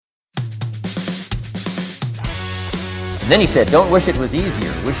Then he said, don't wish it was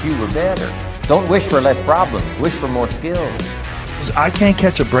easier, wish you were better. Don't wish for less problems, wish for more skills. I can't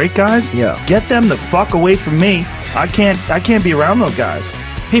catch a break, guys. Yeah. Get them the fuck away from me. I can't be around those guys.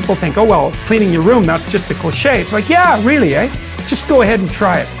 People think, oh, well, cleaning your room, that's just a cliche. It's like, yeah, really, eh? Just go ahead and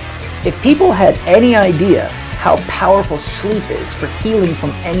try it. If people had any idea how powerful sleep is for healing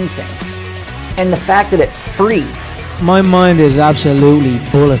from anything, and the fact that it's free. My mind is absolutely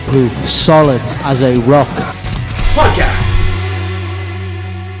bulletproof, solid as a rock. Podcast.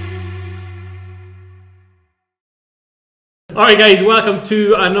 Alright guys, welcome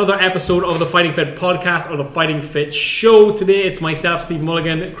to another episode of the Fighting Fit podcast or the Fighting Fit show. Today it's myself, Steve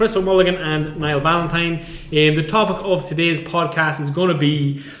Mulligan, Chris O'Mulligan and Niall Valentine. The topic of today's podcast is going to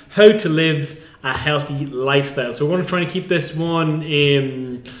be how to live a healthy lifestyle. So we're going to try and keep this one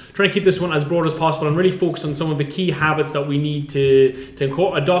as broad as possible and really focus on some of the key habits that we need to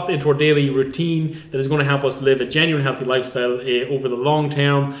adopt into our daily routine that is going to help us live a genuine healthy lifestyle over the long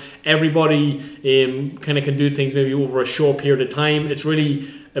term. Everybody kind of can do things maybe over a short period of time. It's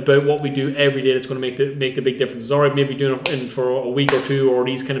really about what we do every day that's going to make the big difference. It's alright maybe doing it for a week or two or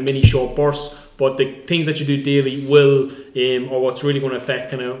these kind of mini short bursts, but the things that you do daily will or what's really going to affect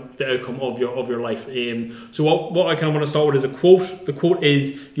kind of the outcome of your life. So what I kind of want to start with is a quote. The quote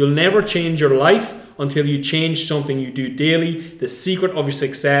is, "You'll never change your life until you change something you do daily. The secret of your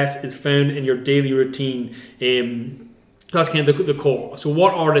success is found in your daily routine." That's kind of the core. So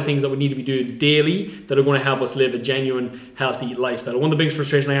what are the things that we need to be doing daily that are going to help us live a genuine, healthy lifestyle? One of the biggest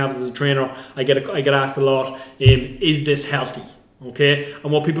frustrations I have as a trainer, I get asked a lot, is this healthy? Okay,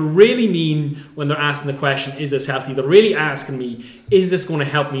 and what people really mean when they're asking the question, is this healthy? They're really asking me, is this going to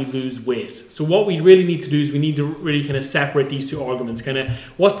help me lose weight? So what we really need to do is we need to really kind of separate these two arguments. Kind of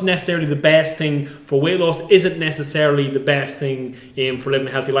what's necessarily the best thing for weight loss isn't necessarily the best thing for living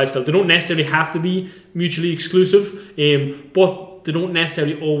a healthy lifestyle. They don't necessarily have to be mutually exclusive, but they don't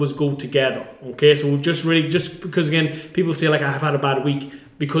necessarily always go together. Okay, so just because again, people say like I've had a bad week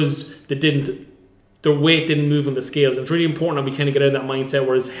because their weight didn't move on the scales. And it's really important that we kind of get out of that mindset,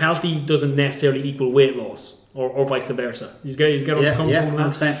 whereas healthy doesn't necessarily equal weight loss or vice versa. You get where I'm coming from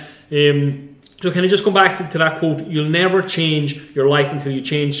that? So kind of just come back to that quote, you'll never change your life until you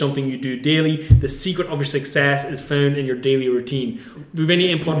change something you do daily. The secret of your success is found in your daily routine. Do you have any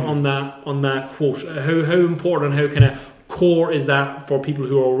input on that quote? How important and how kind of core is that for people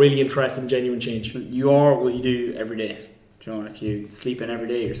who are really interested in genuine change? You are what you do every day. You know, if you sleep in every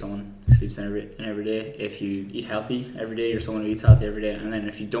day, you're someone who sleeps in every day. If you eat healthy every day, you're someone who eats healthy every day. And then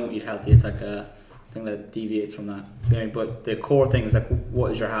if you don't eat healthy, it's like a thing that deviates from that. Yeah, but the core thing is like,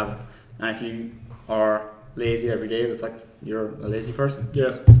 what is your habit? And if you are lazy every day, it's like you're a lazy person.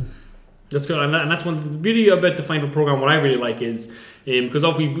 Yeah, that's good. And that's one of the beauty about the Fighting Fit program. What I really like is because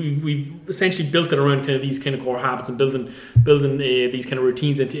we've essentially built it around kind of these kind of core habits and building these kind of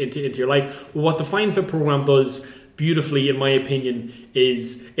routines into your life. But what the Fighting Fit program does beautifully, in my opinion,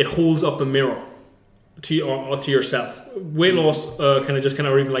 is it holds up a mirror to yourself. Weight loss, or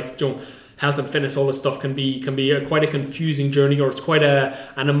even like health and fitness, all this stuff can be quite a confusing journey, or it's quite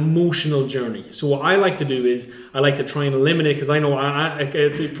an emotional journey. So what I like to do is I like to try and eliminate, because I know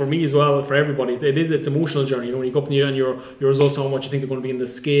it's for me as well, for everybody, it's emotional journey. You know, when you go up and your results on what you think they're going to be in the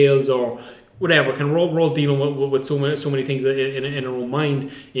scales or whatever, we're all dealing with so many things in our own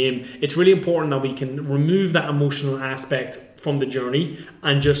mind. It's really important that we can remove that emotional aspect from the journey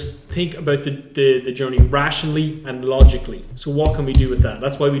and just think about the journey rationally and logically. So what can we do with that?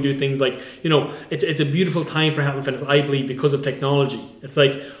 That's why we do things like, it's a beautiful time for health and fitness, I believe, because of technology. It's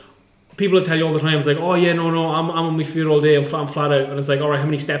like people will tell you all the time, it's like, oh yeah, no, I'm on my feet all day, I'm flat out, and it's like, all right, how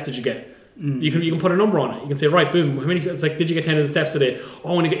many steps did you get? You can put a number on it. You can say, right, boom, how many? It's like, did you get 10,000 steps today?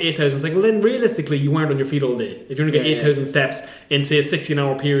 Oh, I want to get 8,000. It's like, well, then realistically, you weren't on your feet all day. If you're going to get 8,000 steps in, say, a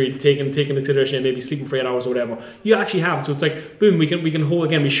 16-hour period, taking into consideration and maybe sleeping for 8 hours or whatever, you actually have it. So it's like, boom, we can hold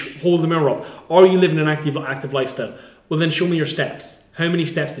again. We hold the mirror up. Are you living an active lifestyle? Well, then show me your steps. How many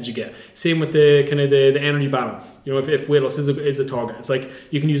steps did you get? Same with the kind of the energy balance. If weight loss is a target, it's like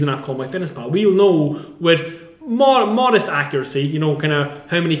you can use an app called MyFitnessPal. We'll know with modest accuracy, kind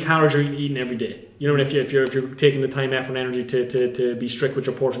of how many calories you're eating every day. If you're taking the time, effort, and energy to be strict with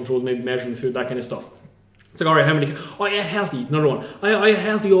your portion controls, maybe measuring the food, that kind of stuff. It's like, all right, how many? Oh, I ate healthy. Another one. I ate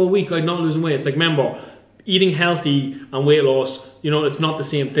healthy all week. I'm not losing weight. It's like, remember, eating healthy and weight loss, it's not the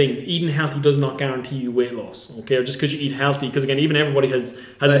same thing. Eating healthy does not guarantee you weight loss, okay? Or just because you eat healthy, because again, even everybody has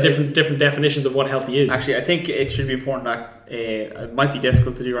different definitions of what healthy is. Actually, I think it should be important that it might be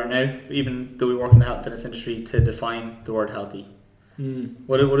difficult to do right now, even though we work in the health and fitness industry, to define the word healthy.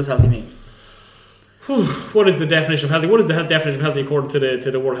 What does healthy mean? What is the definition of healthy? What is the definition of healthy according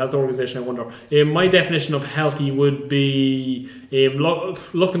to the World Health Organization? I wonder. My definition of healthy would be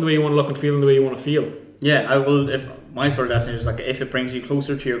looking the way you want to look and feeling the way you want to feel. Yeah, I will. If my sort of definition is like if it brings you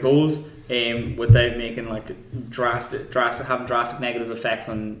closer to your goals, without making like drastic negative effects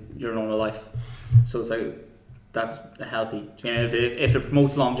on your normal life. So it's like that's healthy. You know, if it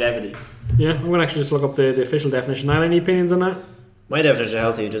promotes longevity. Yeah, I'm gonna actually just look up the official definition. Now, any opinions on that? My definition of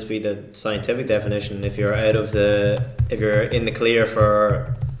healthy would just be the scientific definition. If you're if you're in the clear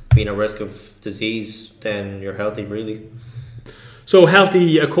for being at risk of disease, then you're healthy, really. So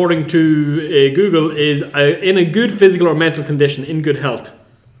healthy, according to Google, is in a good physical or mental condition, in good health.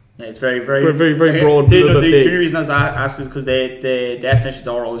 Yeah, it's very broad. The only reason I was asking is because the definitions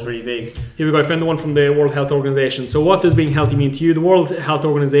are always really vague. Here we go. I found the one from the World Health Organization. So what does being healthy mean to you? The World Health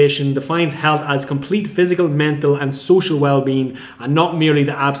Organization defines health as complete physical, mental and social well-being, and not merely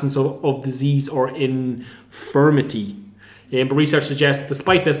the absence of disease or infirmity. But research suggests that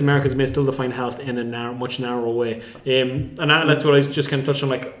despite this, Americans may still define health in a much narrower way. And that's what I was just kind of touched on.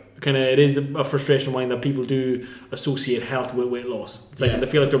 Like, it is a frustration of mine that people do associate health with weight loss. It's like they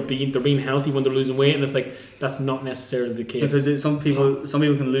feel like they're being healthy when they're losing weight, and it's like that's not necessarily the case. Because some people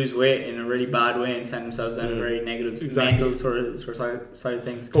can lose weight in a really bad way and send themselves down a very negative mental sort of side of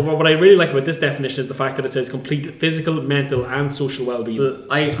things. But what I really like about this definition is the fact that it says complete physical, mental, and social well-being.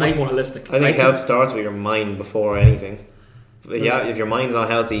 It's much more holistic. I think health starts with your mind before anything. Yeah, if your mind's not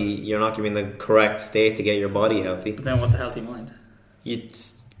healthy, you're not giving the correct state to get your body healthy. But then what's a healthy mind?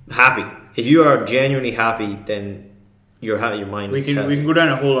 It's happy. If you are genuinely happy, then your mind is healthy. We can go down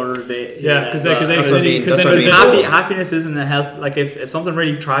a whole other debate. Yeah, because happiness isn't a health. Like if something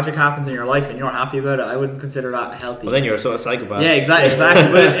really tragic happens in your life and you're happy about it, I wouldn't consider that healthy. Well, then you're a sort of psychopath. Yeah,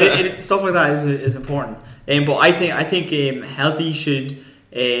 exactly. But stuff like that is important. But I think healthy should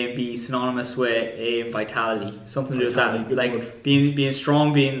be synonymous with vitality, something to do with that, like being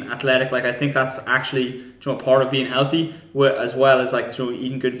strong, being athletic. Like I think that's actually part of being healthy, as well as like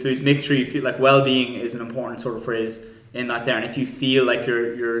eating good foods. Make sure you feel like well-being is an important sort of phrase in that there. And if you feel like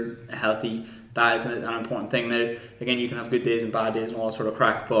you're healthy, that is an important thing. Now, again, you can have good days and bad days and all that sort of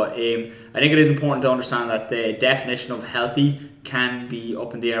crack, but I think it is important to understand that the definition of healthy can be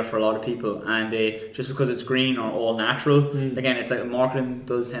up in the air for a lot of people, and just because it's green or all natural, again, it's like marketing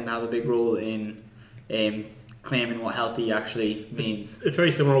does tend to have a big role in claiming what healthy actually means. It's very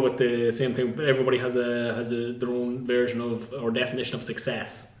similar with the same thing. Everybody has their own version of or definition of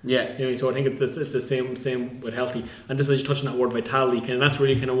success. Yeah, you know, so I think it's the same with healthy. And just as you touched on that word vitality, and that's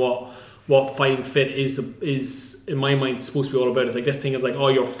really kind of what fighting fit is in my mind supposed to be all about. It's like this thing is like, oh,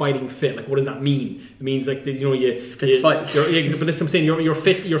 you're fighting fit. Like, what does that mean? It means like fit to fight. But that's what I'm saying. You're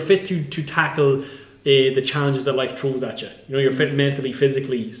fit to tackle the challenges that life throws at you. You know, you're fit mentally,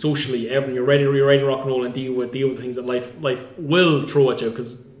 physically, socially, everything. You're ready to rock and roll and deal with the things that life will throw at you,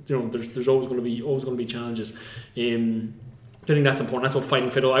 because there's always going to be challenges. I think that's important. That's what fighting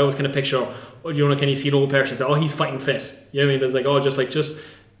fit. I always kind of picture, can you see an old person say, oh, he's fighting fit. You know what I mean? There's like, oh,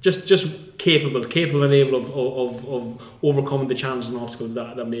 just capable and able of overcoming the challenges and obstacles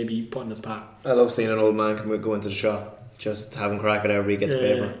that may be put in his path. I love seeing an old man go into the shop, just having a crack at everybody, get the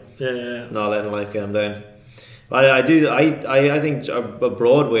paper. Yeah. Not letting life get him down. But I think a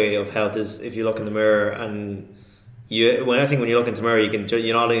broad way of health is if you look in the mirror and when you look into the mirror,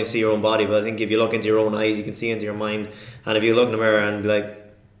 you not only see your own body, but I think if you look into your own eyes, you can see into your mind. And if you look in the mirror and be like,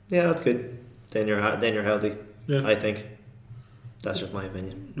 yeah, that's good, then you're healthy. Yeah. I think. That's just my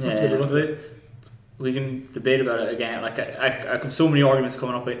opinion. Yeah, we can debate about it again. Like I have so many arguments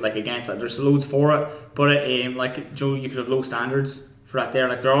coming up like against that. There's loads for it, but you could have low standards for that there.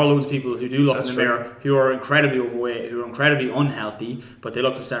 Like there are loads of people who do look in the mirror who are incredibly overweight, who are incredibly unhealthy, but they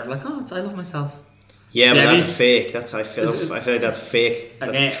look at themselves like, oh, I love myself. Yeah, but that's a fake. I feel like that's fake.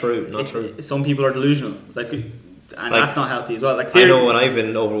 That's true, not true. Some people are delusional. And that's not healthy as well. Like, I know when I've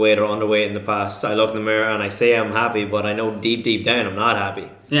been overweight or underweight in the past, I look in the mirror and I say I'm happy, but I know deep down I'm not happy.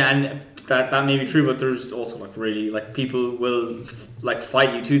 Yeah, and that may be true, but there's also really people will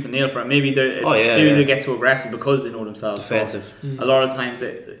fight you tooth and nail for it. Maybe they get so aggressive because they know themselves. Defensive. A lot of times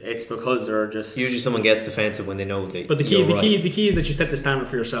it's because they're just usually someone gets defensive when they know they. But the key is that you set the standard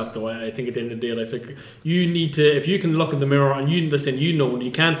for yourself. Though I think at the end of the day, it's like you need to, if you can look in the mirror and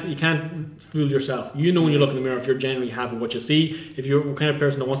you can't fool yourself. You know when you look in the mirror if you're genuinely happy with what you see. If you're the kind of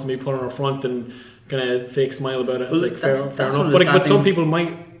person that wants to be put on a front and kind of fake smile about it, it's like fair enough. But some people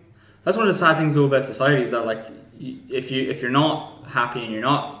might. That's one of the sad things though about society is that if you're not happy and you're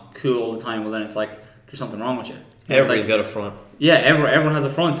not cool all the time, well then it's like there's something wrong with you. Everybody's got a front. Yeah, everyone has a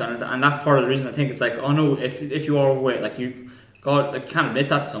front, and that's part of the reason I think it's like, oh no, if you are overweight, God, like, you can't admit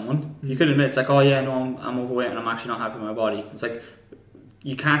that to someone. You could admit, it's like, oh yeah, no, I'm overweight and I'm actually not happy with my body. It's like,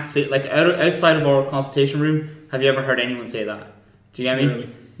 you can't say, like, outside of our consultation room, have you ever heard anyone say that? Do you get me? Really?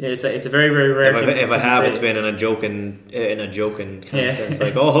 Yeah, it's a very, very rare thing. If I have, it's been in a joking kind of sense,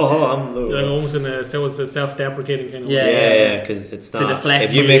 like, I'm like almost in a self-deprecating kind of way. Yeah, because it's not.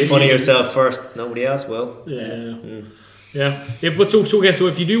 If you make fun of yourself first, nobody else will. Yeah, but so again, so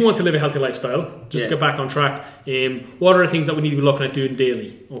if you do want to live a healthy lifestyle, just to get back on track, what are the things that we need to be looking at doing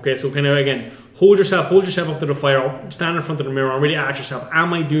daily? Okay, so kind of again, hold yourself up to the fire, stand in front of the mirror and really ask yourself,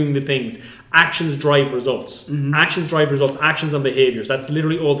 am I doing the things? Actions drive results. Actions drive results, actions and behaviors. That's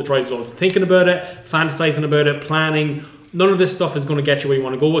literally all that drives results. Thinking about it, fantasizing about it, planning, none of this stuff is going to get you where you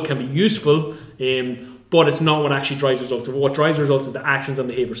want to go. It can be useful, but it's not what actually drives results. What drives results is the actions and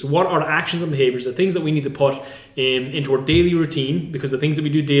behaviors. So what are the actions and behaviors, the things that we need to put into our daily routine? Because the things that we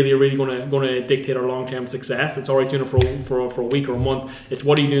do daily are really going to dictate our long-term success. It's all right doing it for a week or a month. It's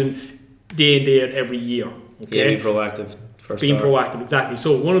what are you doing day in, day out every year. Okay? Yeah, be proactive. Being proactive, exactly.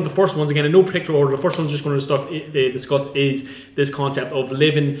 So one of the first ones, again, in no particular order, the first one I'm just going to discuss is this concept of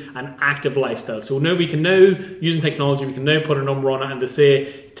living an active lifestyle. So now using technology, we can now put a number on it and to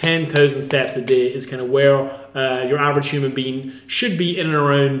say 10,000 steps a day is kind of where your average human being should be in and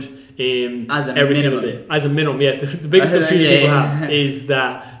around every single day. As a minimum, yeah. The biggest confusion people have is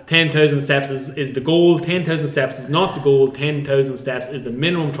that 10,000 steps is the goal. 10,000 steps is not the goal. 10,000 steps is the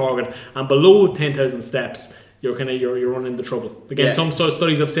minimum target, and below 10,000 steps, you're running into trouble. Again, some sort of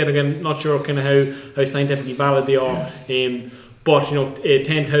studies have said, again, not sure kind of how scientifically valid they are, but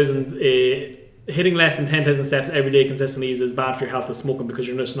 10,000 hitting less than 10,000 steps every day consistently is as bad for your health as smoking, because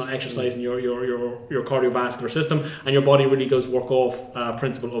you're just not exercising your cardiovascular system, and your body really does work off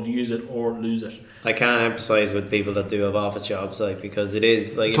principle of use it or lose it. I can't emphasize with people that do have office jobs, like, because it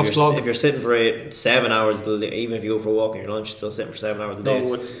is like if you're sitting for 7 hours, even if you go for a walk in your lunch, you're still sitting for 7 hours a day.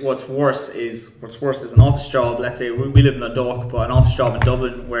 No, what's worse is an office job. Let's say we live in a dock, but an office job in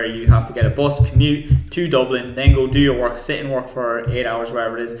Dublin where you have to get a bus, commute to Dublin, then go do your work, sit and work for 8 hours,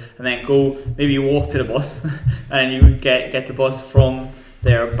 wherever it is, and then go, maybe you walk to the bus and you get the bus from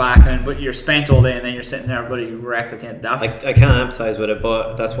there back, but you're spent all day and then you're sitting there, but you wrecked at the end. I can't empathise with it,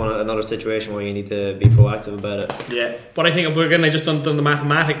 but that's another situation where you need to be proactive about it. Yeah, but I think, again, I just done the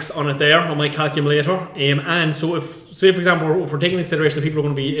mathematics on it there on my calculator, and so for example, if we're taking into consideration that people are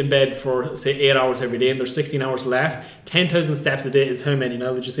going to be in bed for say 8 hours every day and there's 16 hours left, 10,000 steps a day is how many?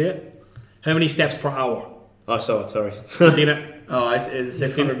 Now, did you see it? How many steps per hour? I saw it, sorry. You seen it? Oh, is it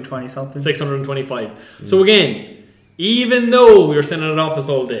 620 something? 625. So again, even though we were sitting in an office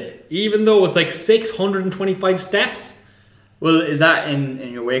all day, even though it's like 625 steps. Well, is that in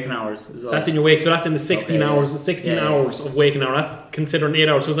your waking hours as well? That's in your wake, so that's in the 16 hours. 16 hours of waking hour. That's considering 8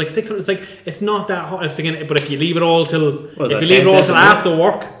 hours. So it's like 600. It's like it's not that hot. But if you leave it all till after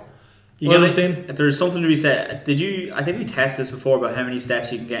work, you get what I'm saying? There's something to be said. I think we tested this before about how many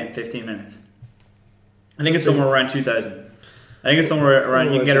steps you can get in 15 minutes. I think it's somewhere around 2,000. I think it's somewhere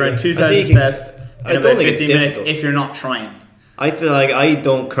around, you can get around 2,000 steps in about 15 minutes if you're not trying. I feel like I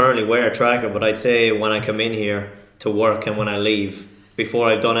don't currently wear a tracker, but I'd say when I come in here to work and when I leave, before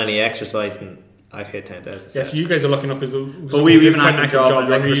I've done any exercising, I've hit 10,000 steps. Yes, you guys are lucky enough because we have an active job.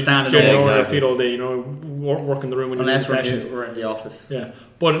 Like we're standing on your feet all day, work in the room when unless you're in sessions. We're in the office. Yeah,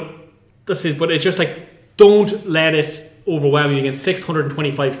 but it's just like, don't let it overwhelm you. Again,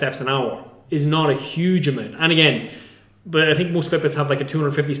 625 steps an hour is not a huge amount, and again, but I think most Fitbits have like a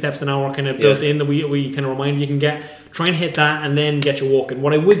 250 steps an hour kind of built in that we kind of remind you can get. Try and hit that and then get your walk in.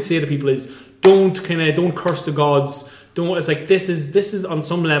 What I would say to people is don't curse the gods. It's like this is on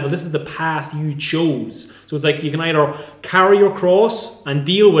some level, this is the path you chose. So it's like you can either carry your cross and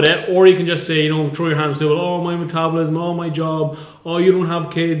deal with it, or you can just say, throw your hands to it, oh, my metabolism, oh, my job, oh, you don't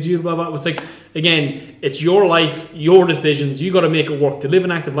have kids, you blah blah. It's like, again, it's your life, your decisions. You got to make it work. To live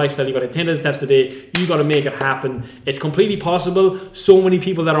an active lifestyle, you got to 10,000 steps a day. You got to make it happen. It's completely possible. So many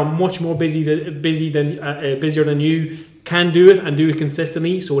people that are much more busier than you can do it and do it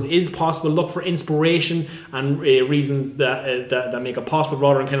consistently. So it is possible. Look for inspiration and reasons that make it possible,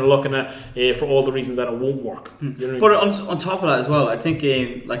 rather than kind of looking at for all the reasons that it won't work. You know what I mean? But on top of that as well, I think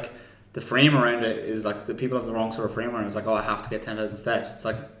like the frame around it is like the people have the wrong sort of frame around it. It's like, oh, I have to get 10,000 steps. It's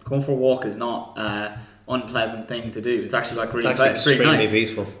like going for a walk is not unpleasant thing to do. It's actually like really extremely nice.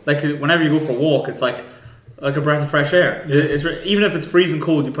 Peaceful. Like whenever you go for a walk, it's like a breath of fresh air. Yeah. Even if it's freezing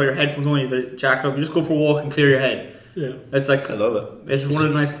cold, you put your headphones on, you put a jacket up, you just go for a walk and clear your head. Yeah, it's like, I love it. It's one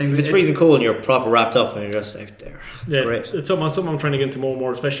of the nice things. If it's freezing cold and you're proper wrapped up and you're just out there, it's great. It's something I'm trying to get into more and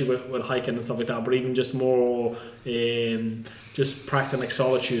more, especially with hiking and stuff like that. But even just more, just practicing like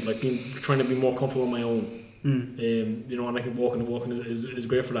solitude, like trying to be more comfortable on my own. You know, and I think walking is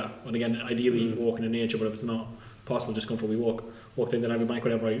great for that. And again, ideally walking in nature, but if it's not possible, just come for a wee walk. Walked in, then I have a bike,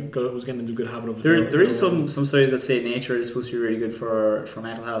 whatever. I was getting into a good habit of it. There is some studies that say nature is supposed to be really good for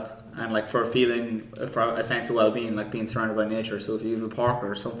mental health and like for for a sense of well-being, like being surrounded by nature. So if you have a park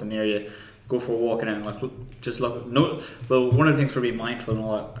or something near you, go for a walk in it and like just look. Well, one of the things for being mindful and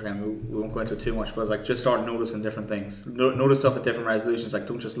all that, again, we won't go into it too much, but like just start noticing different things. Notice stuff at different resolutions. Like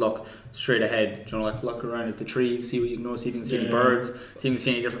don't just look straight ahead. You know, like look around at the trees, see what you can notice. You can see any birds. See if you can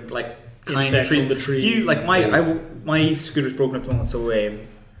see any different like kinds of trees. The trees. Like my scooter's broken at the moment, so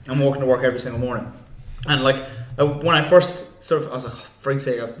I'm walking to work every single morning. And like when I first I was like, oh, for God's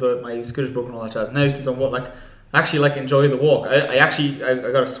sake, my scooter's broken, all that jazz. Now since I'm actually like enjoy the walk. I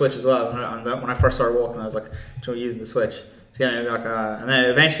got a Switch as well, and when I first started walking, I was like, using the Switch. Yeah, and then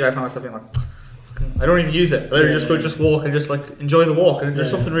eventually I found myself being like, I don't even use it. But I just walk and just like enjoy the walk, and there's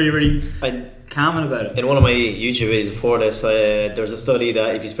something really calming about it. In one of my YouTube videos before this, there's a study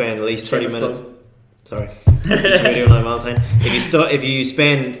that if you spend at least 30 minutes. Sorry, video on Valentine. If you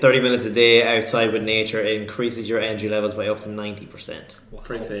spend 30 minutes a day outside with nature, it increases your energy levels by up to 90%. Wow,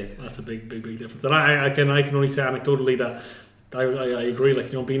 that's a big difference. And I can only say anecdotally that I agree.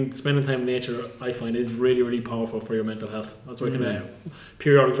 Like, you know, spending time in nature, I find is really, really powerful for your mental health. That's why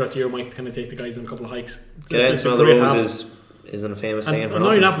periodically throughout the year, I might kind of take the guys on a couple of hikes. Get out and smell the roses. Isn't a famous saying for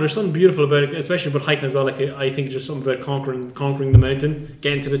nothing. But there's something beautiful about it, especially about hiking as well. Like, I think there's something about conquering the mountain,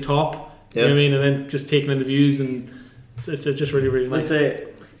 getting to the top. You know what I mean, and then just taking in the views, and it's just really, really nice.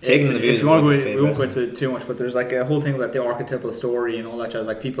 Taking in the views. If you want to go, we won't go into it too much, but there's like a whole thing about the archetypal story and all that jazz.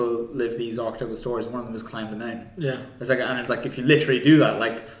 Like people live these archetypal stories. One of them is climb the mountain. Yeah, it's like if you literally do that,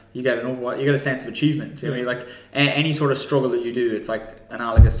 like you get a sense of achievement. You know what I mean? Like any sort of struggle that you do, it's like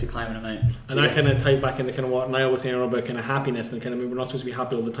analogous to climbing a mountain. And that kind of ties back into kind of what Niall was saying about kind of happiness and kind of we're not supposed to be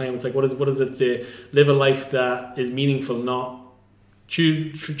happy all the time. It's like what is it to live a life that is meaningful, not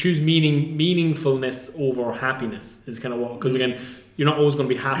choose meaningfulness over happiness is kind of what, because again, you're not always going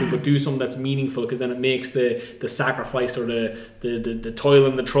to be happy, but do something that's meaningful, because then it makes the sacrifice or the toil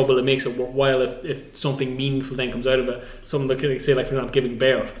and the trouble, it makes it worthwhile if something meaningful then comes out of it. Something that could say, like for example, giving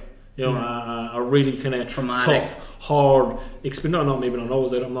birth, you know, a really kind of tough, hard experience. Maybe not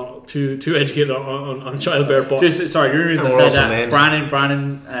always. I'm not too educated on childbirth, but the only reason I said that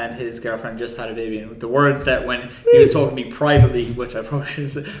Brandon and his girlfriend just had a baby, and the words that when he was talking to me privately, which I probably shouldn't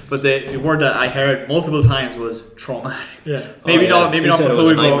say, but the word that I heard multiple times was traumatic. Yeah, maybe not for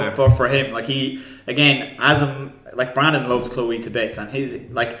Chloe, but for him, like he again like Brandon loves Chloe to bits, and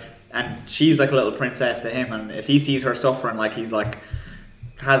and she's like a little princess to him, and if he sees her suffering, like he's like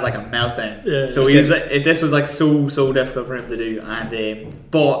has like a meltdown. Yeah, so this was like so difficult for him to do, and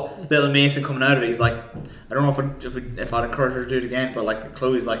but little Mason coming out of it, he's like, I don't know if I'd encourage her to do it again, but like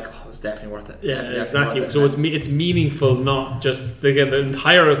Chloe's like, oh, it's definitely worth it. Yeah, exactly. So it's meaningful, not just the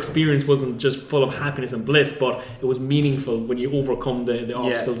entire experience wasn't just full of happiness and bliss, but it was meaningful when you overcome the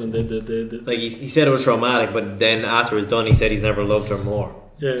obstacles and the like he said it was traumatic, but then after it was done, he said he's never loved her more.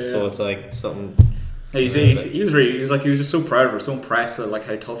 So it's like something. He was just so proud of her, so impressed with like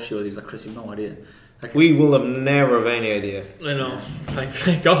how tough she was. He was like, Chris, you've no idea. Like, we will have never have any idea. I know.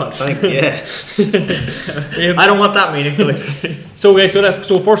 Thank God. I don't want that meaningful experience. So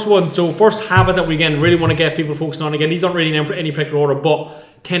first habit that we again really want to get people focused on. Again, these aren't really in any particular order,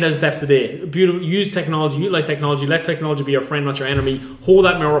 but 10,000 steps a day. Beautiful. Use technology. Utilize technology. Let technology be your friend, not your enemy. Hold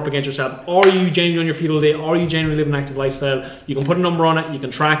that mirror up against yourself. Are you genuinely on your feet all day? Are you genuinely living an active lifestyle? You can put a number on it. You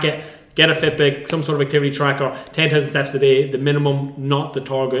can track it. Get a Fitbit, some sort of activity tracker, 10,000 steps a day, the minimum, not the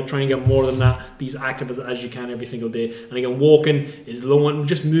target. Try and get more than that. Be as active as you can every single day. And again, walking is low, and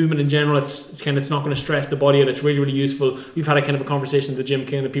just movement in general, it's not going to stress the body, and it's really, really useful. We've had a kind of a conversation at the gym,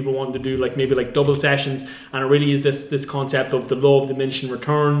 kind of people wanting to do maybe double sessions, and it really is this concept of the law of diminishing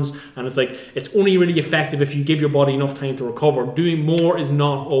returns. And it's like, it's only really effective if you give your body enough time to recover. Doing more is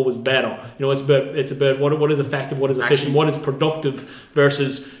not always better. You know, it's about what is effective, what is efficient, what is productive,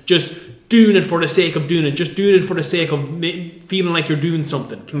 versus just doing it for the sake of doing it, just doing it for the sake of feeling like you're doing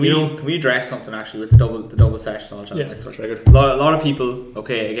something. Can we address something actually with the double session? A lot of people,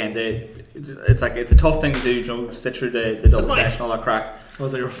 okay, again, it's a tough thing to do, you know, sit through the double session, all that crack.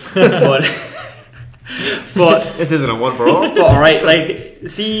 Was that yours? but this isn't a one for all. But alright, like,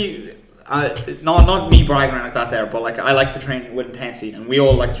 see, not me bragging around like that there, but like I like to train with intensity, and we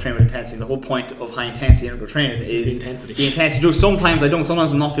all like to train with intensity. The whole point of high intensity interval training is the intensity. Sometimes I don't.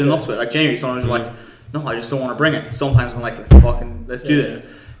 Sometimes I'm not feeling up to it. Like generally, sometimes I'm like, no, I just don't want to bring it. Sometimes I'm like, let's do this.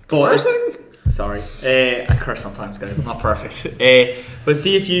 Cursing? Sorry, I curse sometimes, guys. I'm not perfect. But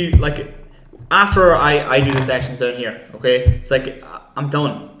see if you like after I do the sessions down here, okay, it's like I'm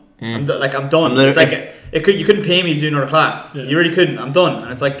done. I'm done. I'm it's like you couldn't pay me to do another class. You really couldn't. I'm done.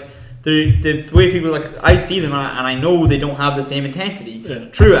 And it's like the way people I see them and I know they don't have the same intensity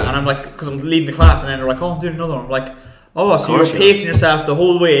through it. And I'm like, because I'm leading the class, and then they're like, oh, I'm doing another one. I'm like, oh, so you're pacing yourself the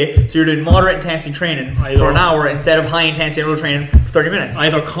whole way. So you're doing moderate intensity training for an hour instead of high intensity interval training for 30 minutes.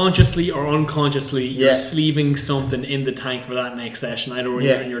 Either consciously or unconsciously, you're sleeving something in the tank for that next session. Either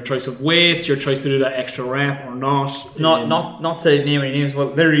in your choice of weights, your choice to do that extra rep or not. Not to name any names,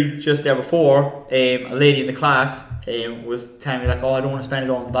 but literally just there before, a lady in the class was telling me like, oh, I don't want to spend it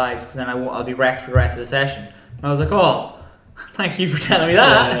all in bags because then I'll be wrecked for the rest of the session. And I was like, oh, thank you for telling me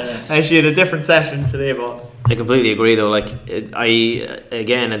that. I actually had a different session today, but I completely agree though. Like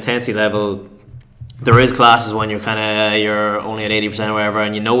again, intensity level, there is classes when you're only at 80% or whatever,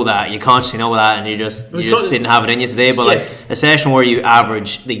 and you know that, you consciously know that, and you just didn't have it in you today. But like a session where you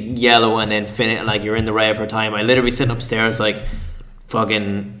average the yellow and then finish, like you're in the red for time. I literally sitting upstairs like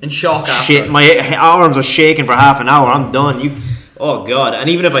fucking in shock. Shit, my arms are shaking for half an hour. I'm done. Oh god! And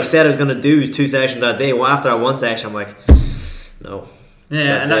even if I said I was going to do 2 sessions that day, well, after that 1 session, I'm like, no.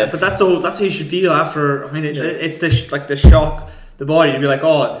 Yeah, but that's how you should feel after. I mean, it's the shock, the body to be like,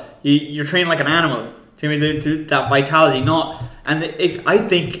 oh, you're training like an animal. Do you mean that vitality? I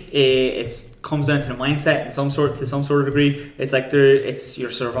think it comes down to the mindset to some sort of degree. It's like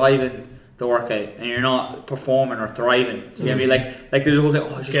you're surviving the workout and you're not performing or thriving. Do you get me? Like there's a whole thing.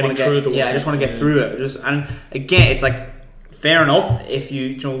 Oh, I just want to get I just want to get through it. And again, it's like, fair enough if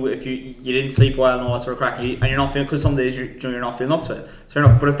you didn't sleep well and all that sort of crack, and you're not feeling, because some days you're not feeling up to it. It's fair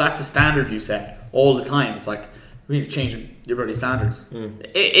enough. But if that's the standard you set all the time, it's like we need to change your bloody standards.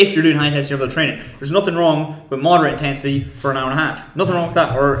 If you're doing high intensity interval training, there's nothing wrong with moderate intensity for an hour and a half. Nothing wrong with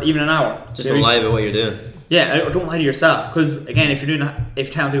that, or even an hour. Just don't lie about what you're doing. Yeah, don't lie to yourself, because again, if you're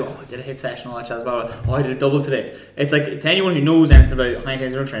telling people, oh, I did a hit session, all that jazz, blah, blah, oh, I did a double today. It's like, to anyone who knows anything about high intensity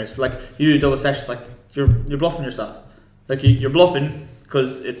interval training, it's like you do a double session, it's like you're bluffing yourself. Like you're bluffing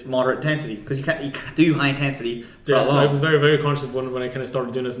because it's moderate intensity, because you can't do high intensity for that long. I was very, very conscious of when I kind of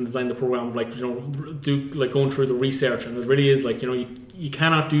started doing this and designed the program of going through the research, and it really is like, you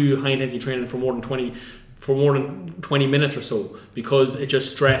cannot do high intensity training for more than 20 minutes or so, because it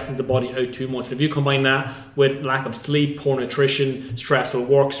just stresses the body out too much. And if you combine that with lack of sleep, poor nutrition, stressful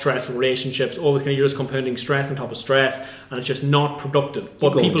work, stressful relationships, all this kind of, you're just compounding stress on top of stress, and it's just not productive.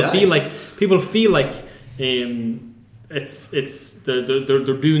 But people feel like they're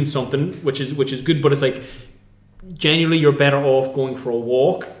doing something which is good, but it's like, genuinely you're better off going for a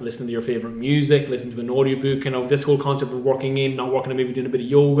walk, listening to your favorite music, listening to an audiobook, this whole concept of working in, not working, and maybe doing a bit of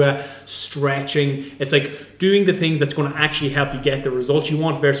yoga, stretching. It's like doing the things that's going to actually help you get the results you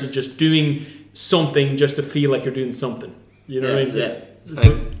want, versus just doing something just to feel like you're doing something. You know what I mean? Yeah.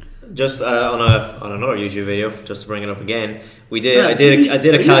 Just on another YouTube video, just to bring it up again, I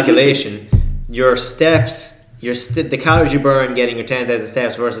did a calculation. Your steps, the calories you burn getting your 10,000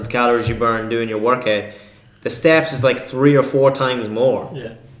 steps versus the calories you burn doing your workout, the steps is like 3 or 4 times more.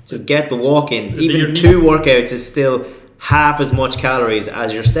 Yeah. Just get the walk in. Even 2 workouts is still half as much calories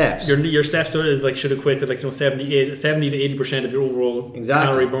as your steps. Your steps should equate to 70 to 80% of your overall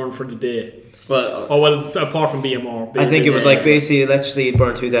calorie burn for the day. Well, apart from BMR. I think it was like, basically, let's say you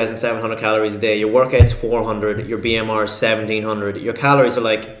burn 2,700 calories a day. Your workout's 400. Your BMR is 1,700. Your calories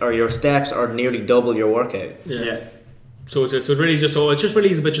are your steps are nearly double your workout. Yeah. So it's really just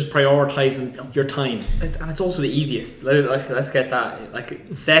prioritizing your time, and it's also the easiest. Let's get that. Like,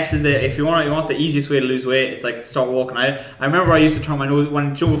 steps is if you want the easiest way to lose weight. It's like start walking. I remember I used to turn my nose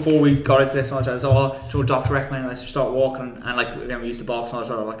when before we got into this much. I was doctor recommended I should start walking, and then we used to box and all that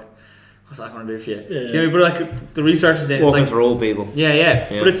sort of like, what's that going to do for you? Yeah. You know, but the research is in. Walking for old people. Yeah.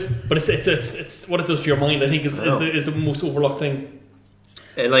 But it's what it does for your mind. I think is the most overlooked thing.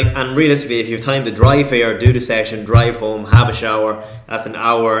 And realistically, if you have time to drive here, do the session, drive home, have a shower, that's an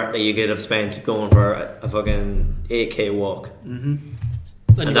hour that you could have spent going for a fucking 8k walk. Mm-hmm.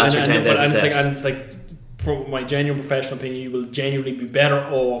 And that's your 10,000 steps. And it's like, from my genuine professional opinion, you will genuinely be better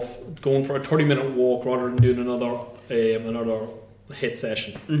off going for a 30-minute walk rather than doing another HIIT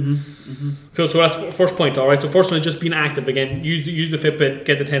session. Mm-hmm. Mm-hmm. So that's the first point. All right. So first one is just being active again. Use the Fitbit.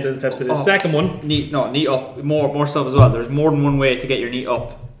 Get the 10,000 steps to this. Second one, knee up. More stuff as well. There's more than one way to get your knee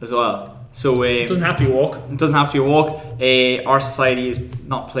up as well. So it doesn't have to be a walk. It doesn't have to be a walk. Our society is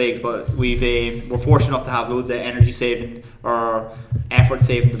not plagued, but we're fortunate enough to have loads of energy saving or effort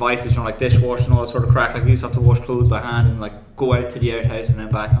saving devices, like dishwashing and all that sort of crack. Like we used to have to wash clothes by hand and like go out to the outhouse and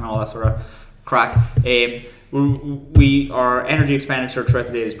then back and all that sort of crack. our energy expenditure throughout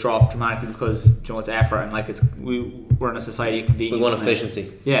the day has dropped dramatically because it's effort, and like we're in a society of convenience. We want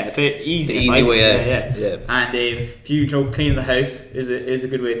efficiency. Yeah, easy. The easy way out. Yeah. And if you cleaning the house is a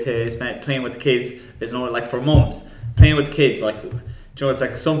good way to spend it. Playing with the kids is like for mums, playing with the kids, like it's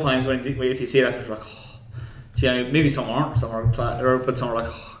like sometimes if you see that, you're like, maybe some are but some are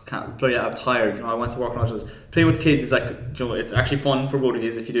like, can't bloody, I'm tired. I went to work and I was playing with the kids is like, it's actually fun for both of you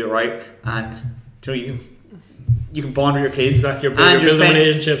if you do it right, and you can bond with your kids. Exactly, you're building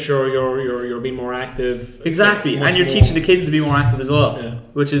relationships. You're being more active. Exactly, and you're teaching the kids to be more active as well,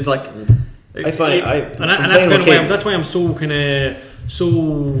 which is like. I find that's why I'm so kind of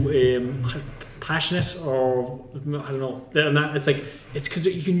passionate, or I don't know. And that it's because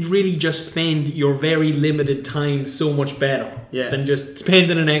you can really just spend your very limited time so much better than just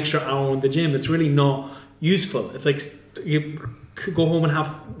spending an extra hour in the gym. It's really not useful. It's like you could go home and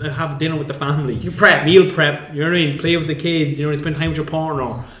have dinner with the family. You meal prep. You know what I mean? Play with the kids. You spend time with your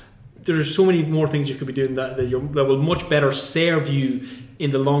partner. There's so many more things you could be doing that will much better serve you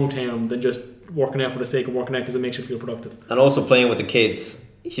in the long term than just working out for the sake of working out because it makes you feel productive. And also playing with the kids.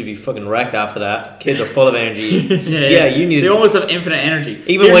 You should be fucking wrecked after that. Kids are full of energy. You need. They almost have infinite energy.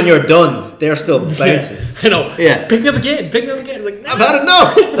 Even when you're done, they're still bouncing. I know. Yeah. Pick me up again. It's like, I've had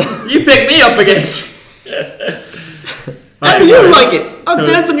enough. You pick me up again. How do you like it? I'll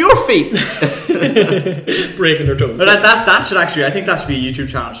dance on your feet. Breaking their toes. But that should actually, I think that should be a YouTube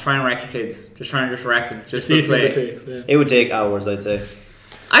challenge. Try and wreck your kids. Just wreck them. Just for play. It would take hours, I'd say.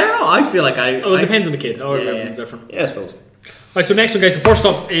 I don't know. I feel like it depends on the kid. Everyone's different. Yeah, I suppose. Alright, so next one, guys. So first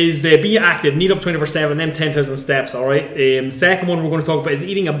up is the be active, need up 24/7, them 10,000 steps. Alright. Second one we're going to talk about is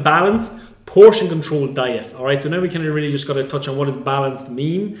eating a balanced, portion controlled diet. Alright, so now we kind of really just got to touch on what does balanced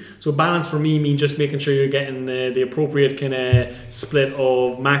mean. So balance for me means just making sure you're getting the appropriate kind of split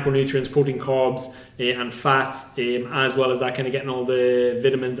of macronutrients, protein, carbs, and fats, as well as that kind of getting all the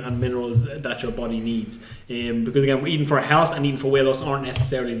vitamins and minerals that your body needs. Because again, eating for health and eating for weight loss aren't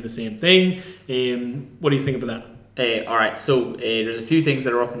necessarily the same thing. What do you think about that? Alright, so there's a few things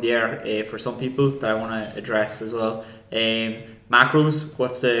that are up in the air for some people that I want to address as well. Macros,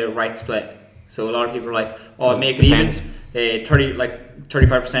 what's the right split? So a lot of people are like, make it even, 35%,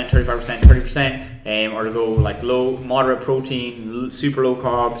 30%, or they'll go like low, moderate protein, super low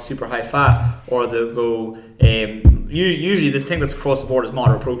carb, super high fat, or they'll go, usually this thing that's across the board is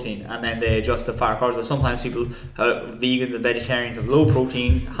moderate protein, and then they adjust the fat carbs, but sometimes people, vegans and vegetarians, have low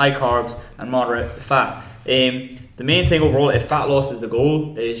protein, high carbs, and moderate fat. The main thing overall, if fat loss is the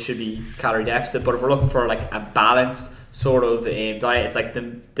goal, it should be calorie deficit, but if we're looking for like a balanced sort of diet, it's like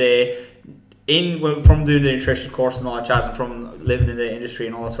from doing the nutrition course and all that jazz, and from living in the industry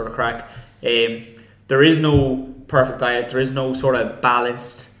and all that sort of crack, there is no perfect diet, there is no sort of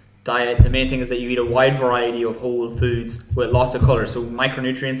balanced diet. The main thing is that you eat a wide variety of whole foods with lots of colours. So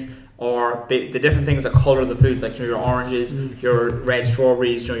micronutrients are the different things that colour the foods, like your oranges, your red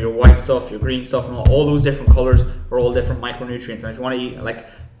strawberries, your white stuff, your green stuff, and all those different colours are all different micronutrients. And if you want to eat like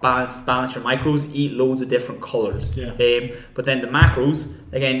balance your macros, eat loads of different colours. But then the macros,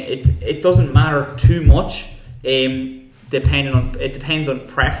 again, it doesn't matter too much. It depends on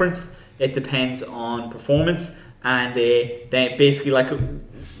preference, it depends on performance, and then basically like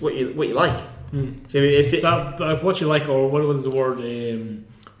what you like. So if what you like, or what is the word?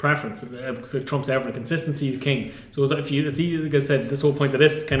 Preference trumps everything. Consistency is king. So if it's easy, like I said, this whole point of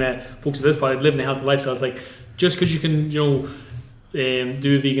this kind of focus of this part, living a healthy lifestyle, it's like just because you can do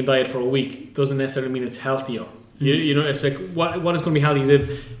a vegan diet for a week doesn't necessarily mean it's healthier. It's like what is going to be healthy is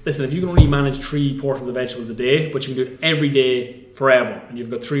if you can only manage 3 portions of vegetables a day, but you can do it every day forever, and you've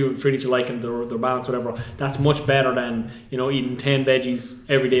got three that you like and they're balanced, whatever. That's much better than eating 10 veggies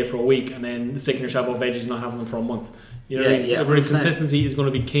every day for a week and then sticking yourself off veggies and not having them for a month. Really, consistency is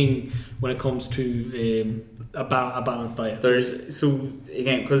going to be king when it comes to a balanced diet. So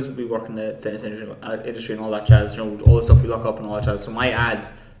again, because we work in the fitness industry and all that jazz, all the stuff we look up and all that jazz. So my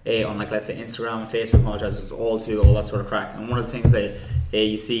ads on like let's say Instagram and Facebook and all that jazz is all to do all that sort of crack. And one of the things that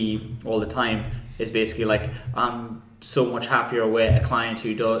you see all the time is basically like, I'm so much happier with a client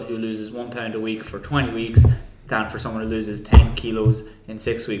who loses 1 pound a week for 20 weeks than for someone who loses 10 kilos in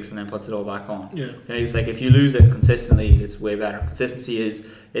 6 weeks and then puts it all back on. It's like if you lose it consistently, it's way better. Consistency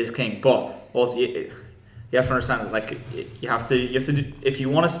is king, but also you have to understand it. Like you have to if you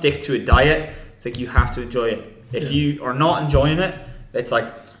want to stick to a diet, it's like you have to enjoy it. If you are not enjoying it, it's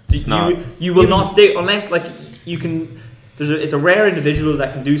like you will not stay unless like you can. It's a rare individual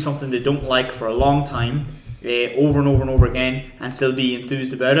that can do something they don't like for a long time, over and over and over again, and still be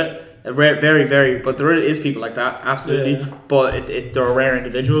enthused about it. Very, very, but there is people like that, absolutely. But they're a rare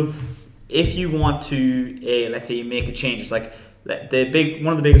individual. if you want to, let's say, you make a change, it's like one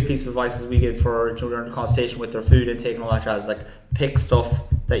of the biggest pieces of advice we give for children in consultation with their food intake and all that jazz is like pick stuff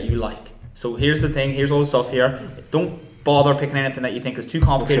that you like. So here's the thing. Here's all the stuff here. Don't bother picking anything that you think is too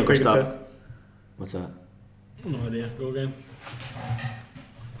complicated for you to cook. What's that? No idea. Go again.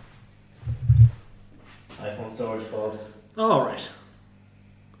 iPhone storage full. All right.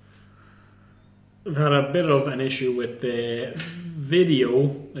 We've had a bit of an issue with the video.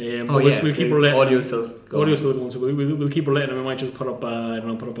 We'll keep relating. Audio still going. Audio still going, so we'll keep relating. We might just put up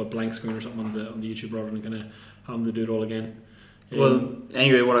a blank screen or something on the YouTube rather than kind of have them to do it all again. Well,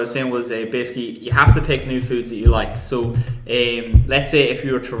 anyway, what I was saying was basically you have to pick new foods that you like. So, let's say if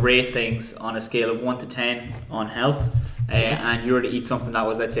you were to rate things on a scale of 1 to 10 on health, and you were to eat something that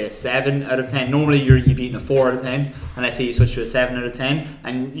was, let's say, a 7 out of 10. Normally, you'd be eating a 4 out of 10, and let's say you switch to a 7 out of 10,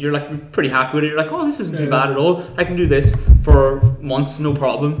 and you're like pretty happy with it. You're like, oh, this isn't too bad at all. I can do this for months, no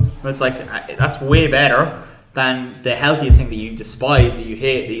problem. But it's like that's way better than the healthiest thing that you despise, that you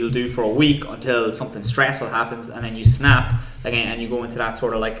hate, that you'll do for a week until something stressful happens, and then you snap again, and you go into that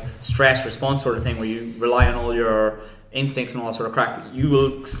sort of like stress response sort of thing where you rely on all your instincts and all that sort of crap. You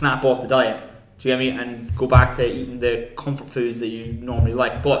will snap off the diet. Do you get me? And go back to eating the comfort foods that you normally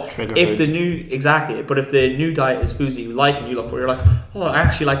like. But if the new diet is foods that you like and you look for, you're like, oh, I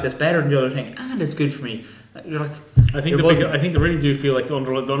actually like this better than the other thing, and it's good for me. You're like, I think I really do feel like the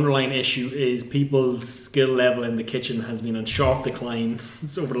underlying issue is people's skill level in the kitchen has been on sharp decline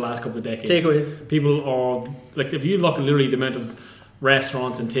over the last couple of decades. Takeaways. People are like, if you look at literally the amount of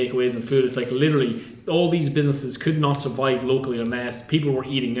restaurants and takeaways and food, it's like literally all these businesses could not survive locally unless people were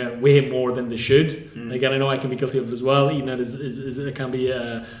eating out way more than they should. Again, I know I can be guilty of it as well. Eating out is it can be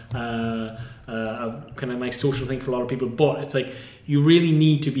a kind of nice social thing for a lot of people, but it's like you really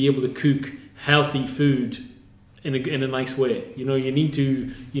need to be able to cook healthy food in a nice way. You know, you need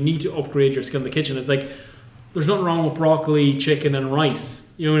to upgrade your skill in the kitchen. It's like there's nothing wrong with broccoli, chicken, and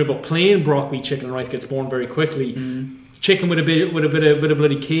rice. You know, but plain broccoli, chicken, and rice gets boring very quickly. Chicken with a bit of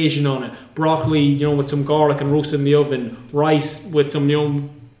bloody Cajun on it. Broccoli, you know, with some garlic and roasted in the oven. Rice with some, you know,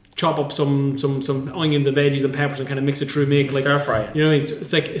 chop up some onions and veggies and peppers and kind of mix it through. Make like stir fry it. You know,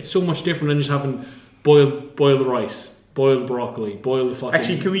 it's like it's so much different than just having boiled rice. Boiled broccoli, boiled fucking...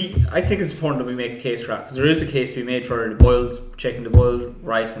 Actually, I think it's important that we make a case for that, because there is a case to be made for the boiled chicken, the boiled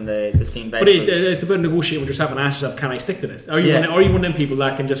rice, and the steamed vegetables. But it's about negotiating with yourself and ask yourself, can I stick to this? Are you one of them people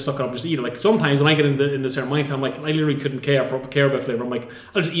that can just suck it up and just eat it? Like, sometimes when I get in the certain mindset, I'm like, I literally couldn't care about flavour. I'm like,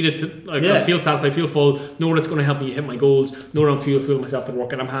 I'll just eat it. I feel satisfied, I feel full, know that it's going to help me hit my goals, know that I'm fueling myself at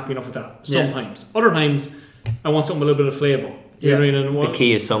work, and I'm happy enough with that. Sometimes. Other times, I want something with a little bit of flavour. You know what I mean? The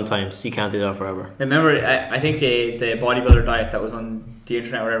key is sometimes you can't do that forever. Remember, I think the bodybuilder diet that was on the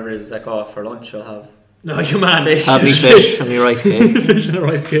internet, or whatever, is like, oh, for lunch I'll have. No, you man. Fish. Have me fish and me rice cake. Fish and a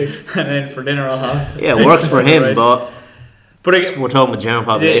rice cake. And then for dinner I'll have. Yeah, it works for him, rice. but again, we're talking about the general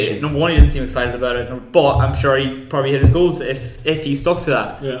population. Number one, he didn't seem excited about it, but I'm sure he probably hit his goals if he stuck to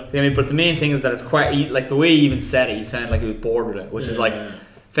that. Yeah. I mean, but the main thing is that it's quite, like the way he even said it, he sounded like he was bored with it, which is like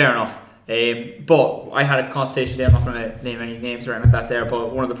fair enough. But I had a consultation today. I'm not going to name any names or anything like that there.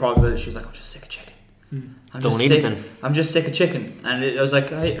 But one of the problems is she was like, "I'm just sick of chicken. Don't eat it then. I'm just sick of chicken." And I was like,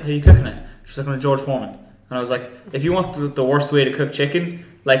 hey, "How are you cooking it?" She's like, "On a George Foreman." And I was like, "If you want the worst way to cook chicken,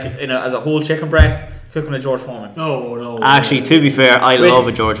 like as a whole chicken breast, cook on a George Foreman." No. Actually, to be fair, I love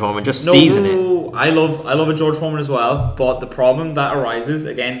a George Foreman. Just season it. I love a George Foreman as well. But the problem that arises,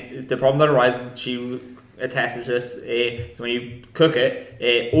 she attested to this, when you cook it,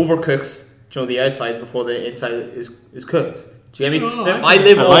 it overcooks, you know, the outsides before the inside is cooked. Do you get me? I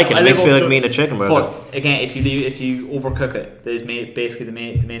like it. It makes me feel like me in a chicken burger. But again, if you overcook it, there's basically the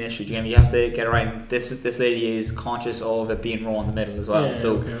main issue. Do you get me? You have to get it right. And this lady is conscious of it being raw in the middle as well.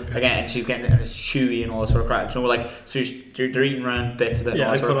 Again, and she's getting it, and it's chewy and all that sort of crap. You know, like so they're eating around bits of it.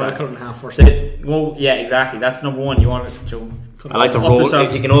 Yeah, I cut it in half first. Well, yeah, exactly. That's number one. You want it to. I like to roll.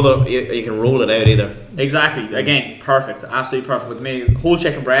 You can roll it out either. Exactly. Again, perfect. Absolutely perfect. With me, whole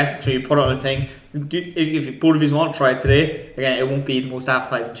chicken breast. So you put it on a thing. If both of you want to try it today, again, it won't be the most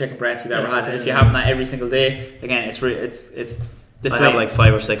appetizing chicken breast you've ever had. And if you're having that every single day, again, it's I have like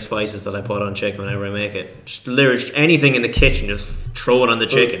 5 or 6 spices that I put on chicken whenever I make it. Just literally anything in the kitchen, just throw it on the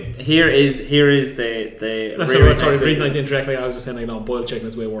chicken. Here is the sorry, the reason I didn't directly, I was just saying, like, no, boiled chicken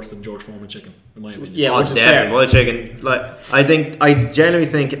is way worse than George Foreman chicken, in my opinion. Yeah, which is definitely fair. Boiled chicken. Like I generally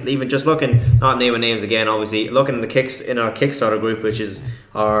think, even just looking, not naming names again, obviously, looking in our Kickstarter group, which is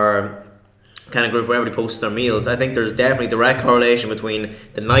our kind of group where everybody posts their meals. I think there's definitely direct correlation between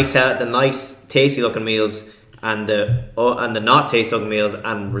the nice, tasty looking meals and the not tasty looking meals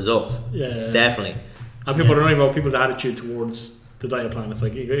and results. Yeah. Definitely. And people don't know about people's attitude towards the diet plan. It's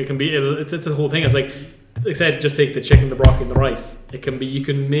like it can be. It's a whole thing. It's like I said, just take the chicken, the broccoli, and the rice. It can be. You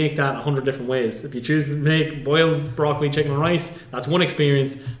can make that 100 different ways. If you choose to make boiled broccoli, chicken, and rice, that's one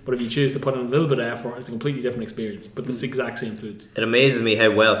experience. But if you choose to put in a little bit of effort, it's a completely different experience. But it's the exact same foods. It amazes me how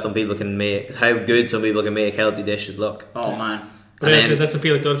good some people can make healthy dishes look. Oh man! But that's the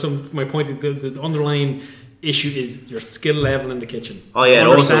feel like that's my point. The underlying issue is your skill level in the kitchen. Oh yeah,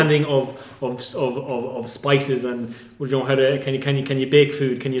 understanding of spices and how to can you bake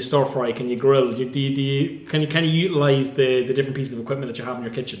food? Can you stir fry? Can you grill? Can you utilize the different pieces of equipment that you have in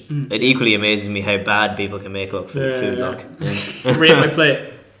your kitchen? It equally amazes me how bad people can make food look. Rate my plate.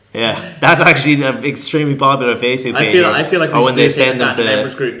 Yeah, that's actually an extremely popular Facebook page. I feel like we should do that in the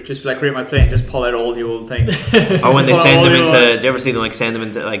members group. Just like rate my plate and just pull out all the old things. Or when they send them into, do you ever see them send them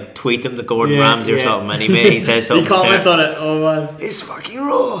into tweet them to Gordon Ramsay or something, and he says something. He comments on it. Oh man, it's fucking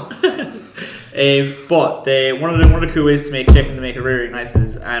raw. But one of the cool ways to make chicken to make it really, really nice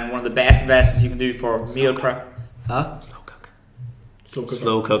is, and one of the best investments you can do for meal prep.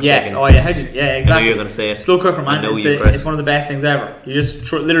 Slow cook yes. chicken. Oh yeah, exactly. I know you're going to say it. Slow cooker, man. It's one of the best things ever. You just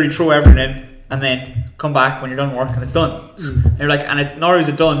literally throw everything in and then come back when you're done work and it's done. And you're like, and it's not only is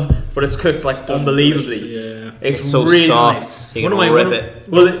it done, but it's cooked unbelievably. Yeah. It's so really soft. Nice. You can rip it.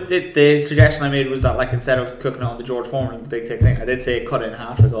 Well, the suggestion I made was that instead of cooking it on the George Foreman, the big thick thing, I did say cut it in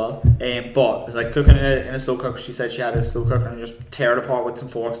half as well. But it was like cooking it in a slow cooker. She said she had a slow cooker and you just tear it apart with some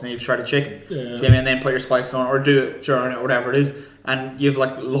forks and then you shred the chicken. Yeah. And then put your spices on or do it during it or whatever it is. And you have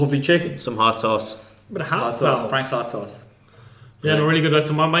lovely chicken. Some hot sauce. But hot sauce. Frank's hot sauce. Yeah, no, really good.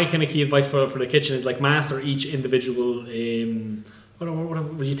 So my kind of key advice for the kitchen is master each individual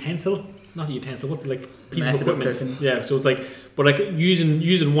what utensil? Not a utensil. What's it piece of equipment? Yeah. So it's but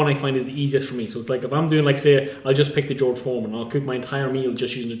using one I find is the easiest for me. So it's if I'm doing say I'll just pick the George Foreman. I'll cook my entire meal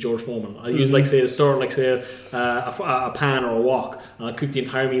just using the George Foreman. I'll use say a stir, a pan or a wok, and I'll cook the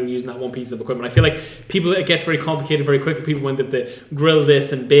entire meal using that one piece of equipment. I feel it gets very complicated very quickly. People when they have to grill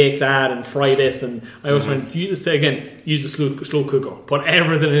this and bake that and fry this, and I always find use the slow cooker. Put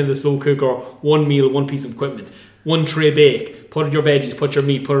everything in the slow cooker. One meal, one piece of equipment. One tray bake, put your veggies, put your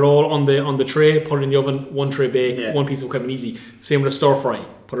meat, put it all on the tray, put it in the oven, one tray bake, one piece of equipment, easy. Same with a stir fry,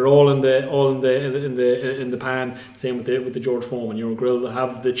 put it all in the pan. Same with the George Foreman. Grill,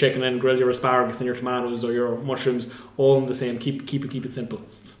 have the chicken and grill your asparagus and your tomatoes or your mushrooms all in the same. Keep it simple.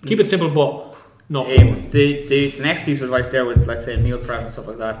 Keep it simple, but not the next piece of advice there with let's say meal prep and stuff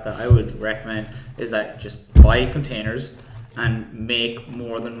like that I would recommend is that just buy containers and make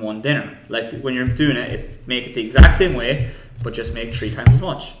more than one dinner. When you're doing it, it's make it the exact same way, but just make 3 times as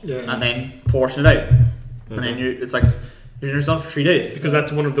much, and then portion it out, and then it's your dinner's done for 3 days. Because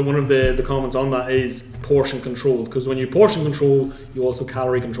that's one of the comments on that is portion control. Because when you portion control, you also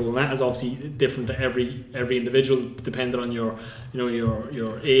calorie control, and that is obviously different to every individual, depending on your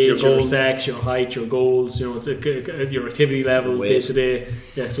age, your sex, your height, your goals, your activity level, day to day.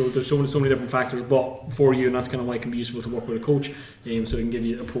 Yeah, so there's so many different factors, but for you, and that's kind of why it can be useful to work with a coach, so it can give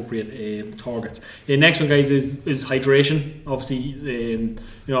you appropriate targets. The next one, guys, is hydration. Obviously,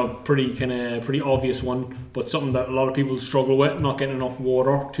 pretty obvious one, but something that a lot of people struggle with, not getting enough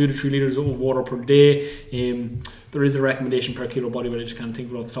water. 2 to 3 litres of water per day. There is a recommendation per kilo body weight. I just can't think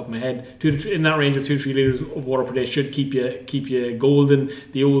of it off the top of my head. In that range of 2 to 3 litres of water per day should keep you golden.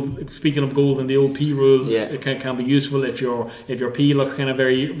 Speaking of golden, the old pee rule it can be useful if your pee looks kind of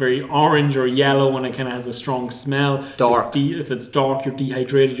very very orange or yellow and it kind of has a strong smell. Dark. If it's dark, you're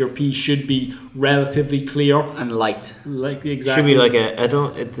dehydrated. Your pee should be relatively clear and light. Exactly. Should be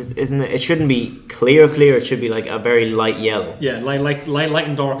it shouldn't be clear. It should be a very light yellow. Yeah, light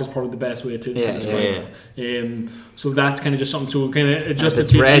and dark is probably the best way to describe it. So that's kind of just something to kind of adjust it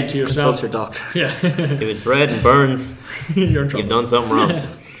to yourself. Consult your doctor. Yeah. If it's red and burns, you're in trouble. You've done something wrong.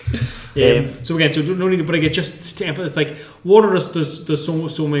 So again, no need to, but again, just to emphasize, water there's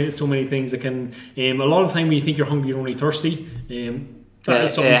so many things that can. A lot of the time when you think you're hungry, you're only thirsty. That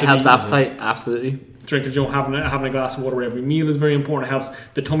is something it helps appetite, absolutely. Drinking, having a glass of water every meal is very important. It helps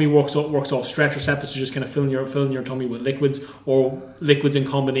the tummy works off stretch receptors, so just kind of filling your tummy with liquids, or liquids in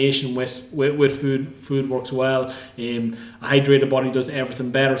combination with food. Food works well. A hydrated body does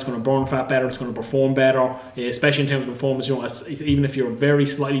everything better. It's going to burn fat better. It's going to perform better, especially in terms of performance. Even if you're very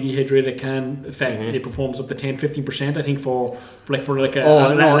slightly dehydrated, it can affect it performs up to 10-15%. I think for less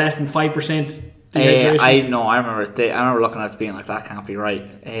than 5%. I remember looking at it being that can't be right,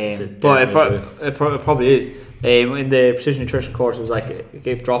 but it probably is. In the precision nutrition course, it was like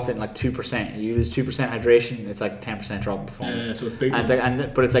it dropped in like 2%. You lose 2% hydration, it's like 10% drop in performance. So it's big. And it's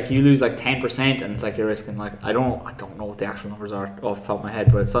like, but it's like you lose like 10%, and it's like you're risking like I don't know what the actual numbers are off the top of my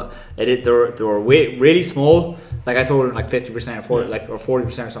head, but it's they were really small. Like I told him like 50% or 40%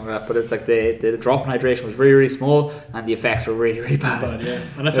 or something like that. But it's like the drop in hydration was really small, and the effects were really bad. Yeah,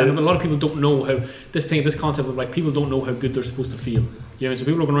 and that's a lot of people don't know how this concept of like people don't know how good they're supposed to feel. You know, so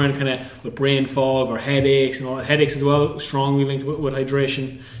people are going around kind of with brain fog or headaches and all headaches as well, strongly linked with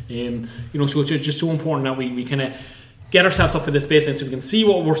hydration. You know, so it's just so important that we kind of get ourselves up to this baseline so we can see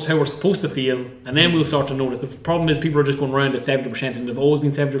how we're supposed to feel, and then we'll start to notice. The problem is people are just going around at 70%, and they've always been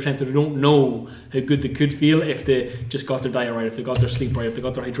 70%, so they don't know how good they could feel if they just got their diet right, if they got their sleep right, if they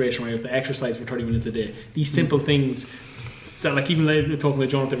got their hydration right, if they exercise for 30 minutes a day. These simple things that, like, even like talking to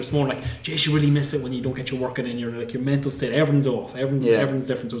Jonathan this morning, like, Jace, you really miss it when you don't get your workout in. Your mental state, everything's off, everything's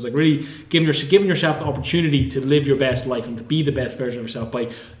different. So it's like really giving yourself the opportunity to live your best life and to be the best version of yourself by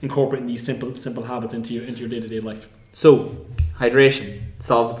incorporating these simple habits into your day-to-day life. So hydration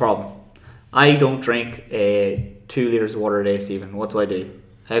solves the problem. I don't drink 2 litres of water a day, Stephen. What do?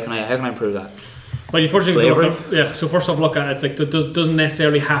 How can I improve that? Well, you first thing to look at, so first off, look at it. It's like it doesn't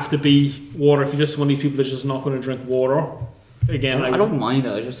necessarily have to be water. If you're just one of these people that's just not going to drink water, again, I don't mind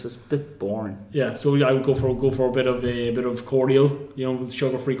it. It's a bit boring. Yeah, so I would go for a bit of cordial, you know,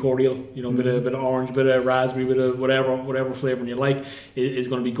 sugar-free cordial, you know, bit of orange, bit of raspberry, bit of whatever flavour you like is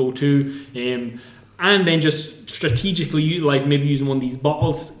going to be go-to. And then just strategically utilise, maybe using one of these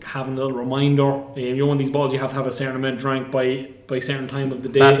bottles, having a little reminder. You know, one of these bottles you have to have a certain amount drank by a certain time of the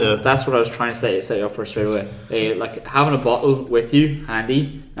day. That's what I was trying to set you up for straight away. Like having a bottle with you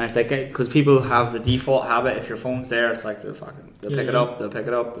handy, and it's like because people have the default habit, if your phone's there, it's like they'll pick it up.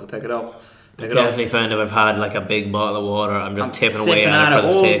 I definitely found if I've had like a big bottle of water, I'm just tipping away at it for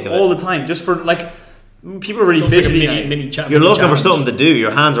the sake of it all the time, just for like. People are really fidgety. You're looking for something to do. Your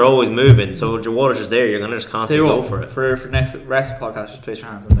hands are always moving, so your water's just there. You're gonna just constantly go for it. For next rest of the podcast, just place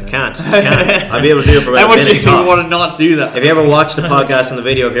your hands in there. You can't. I'll be able to do it for about how a much minute. do you want to not do that? If you ever watch the podcast and the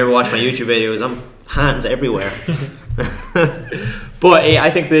video, if you ever watch my YouTube videos, I'm hands everywhere. But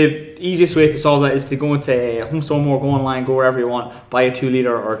I think the easiest way to solve that is to go into Home Store More, go online, go wherever you want, buy a 2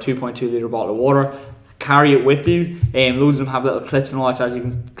 litre or 2.2 litre bottle of water. Carry it with you. Loads of them have little clips and all that jazz. You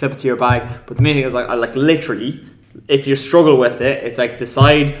can clip it to your bag. But the main thing is like literally, if you struggle with it, it's like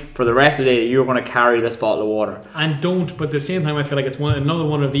decide for the rest of the day that you're going to carry this bottle of water. And don't. But at the same time, I feel like it's another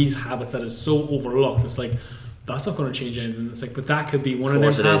one of these habits that is so overlooked. It's like that's not going to change anything. It's like, but that could be one of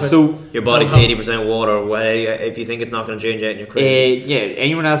them habits. So your body's 80% water. Well, if you think it's not going to change anything, you're crazy.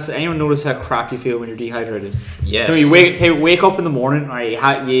 Anyone notice how crap you feel when you're dehydrated? Yes. So you wake up in the morning, or you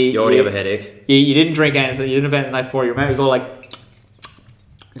already have a headache. You didn't drink anything. You didn't have anything the night before. Your mouth was all like,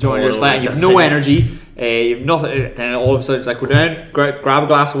 you're like, you have no energy. You have nothing. Then all of a sudden it's like, go down, grab a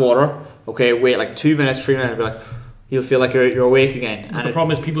glass of water. Okay, wait like 2 minutes, 3 minutes. Be like, you'll feel like you're awake again. But the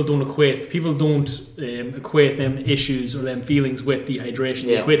problem is people don't equate them issues or them feelings with dehydration.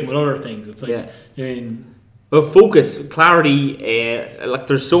 They equate them with other things. It's like, well, focus, clarity. Like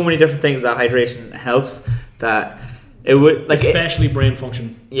there's so many different things that hydration helps. That it would like especially brain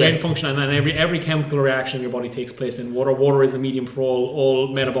function. Brain function, and every chemical reaction in your body takes place in water. Water is the medium for all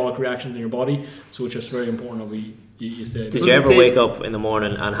metabolic reactions in your body. So it's just very important that you stay. Did you ever wake up in the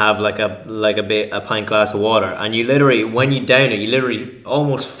morning and have like a pint glass of water, and you literally, when you down it, you literally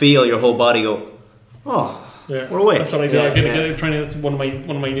almost feel your whole body go, we're awake. That's what I do. That's one of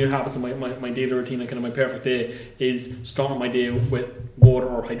my new habits in my daily routine. And kind of my perfect day is starting my day with water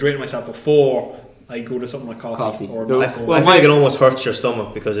or hydrating myself before I go to something like coffee. Or I feel like it almost hurts your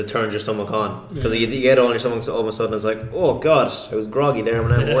stomach because it turns your stomach on. Because you get it on your stomach, so all of a sudden it's like, oh god, I was groggy there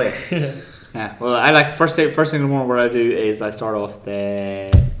when I'm awake. Yeah, well, I like first thing in the morning. What I do is I start off the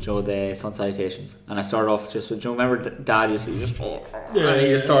sun salutations, and I start off just with. Do you remember Dad used to just and he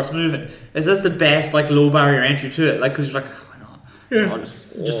just starts moving? Is this the best like low barrier entry to it? Like because you're like, why not? Yeah,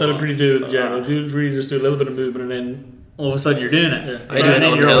 just let it really do. Yeah, really just do a little bit of movement, and then all of a sudden you're doing it. Yeah. I do an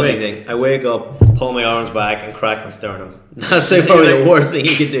unhealthy thing. I wake up, pull my arms back, and crack my sternum. That's probably the worst thing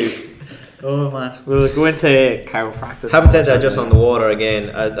you could do. Oh man, we'll go into chiropractic. Haven't said that just on the water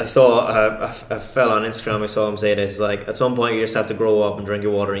again. I saw a fella on Instagram. I saw him say this: like at some point you just have to grow up and drink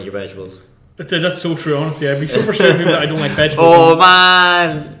your water and eat your vegetables. That's so true. Honestly, I'd be so frustrated with people that I don't like vegetables. Oh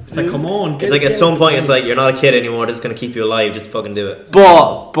man, it's like come on. It's like at some point it's like you're not a kid anymore. This is gonna keep you alive. Just fucking do it.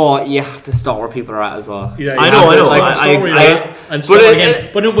 But you have to start where people are at as well. Yeah, I know.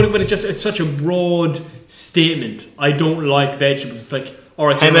 It's such a broad statement. I don't like vegetables. It's like.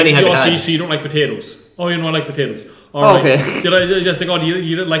 Alright, how many have you had? So you don't like potatoes? Oh, you know I like potatoes. Or Okay. It's like, oh, do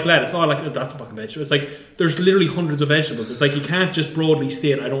you like lettuce? Oh, I like that's a fucking vegetable. It's like there's literally hundreds of vegetables. It's like you can't just broadly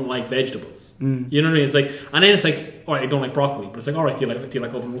state I don't like vegetables. You know what I mean? It's like, and then it's like, all right, I don't like broccoli, but it's like, all right, do you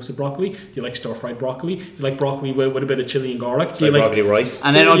like oven roasted broccoli? Do you like stir fried broccoli? Do you like broccoli with a bit of chili and garlic? Do you Like broccoli rice.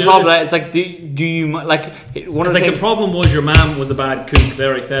 And then on top of that, it's like, do you like one of It's the like things? the problem was your mum was a bad cook.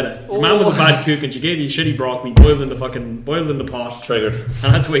 There, I said it. Your mum was a bad cook, and she gave you shitty broccoli boiled in the pot. Triggered.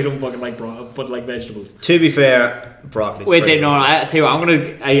 And that's why you don't fucking like vegetables. To be fair, broccoli. Wait, no, I tell you what,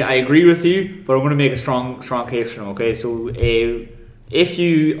 I agree with you, but I'm gonna make a strong case for them. Okay, so if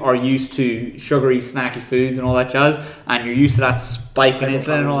you are used to sugary, snacky foods and all that jazz, and you're used to that spike in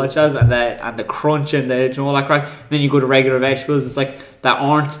insulin and all that jazz, and the crunch and all that crack, then you go to regular vegetables. It's like that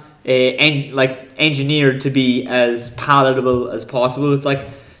aren't engineered to be as palatable as possible. It's like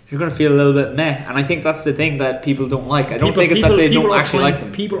you're going to feel a little bit meh, and I think that's the thing that people don't like. I don't think it's that they don't actually like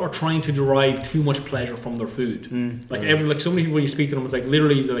them. People are trying to derive too much pleasure from their food. So many people, when you speak to them, it's like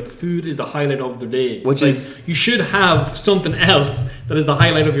literally, it's like food is the highlight of their day. Which it's is like, you should have something else that is the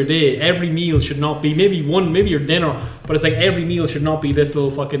highlight of your day. Every meal should not be maybe your dinner, but it's like every meal should not be this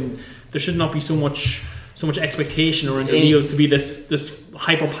little fucking. There should not be so much expectation around your meals to be this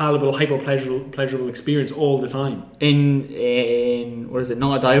hyper palatable, hyper pleasurable experience all the time. In what is it?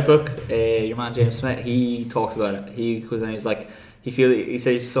 Not a Diet Book. Your man James Smith, he talks about it. He goes and he's like, he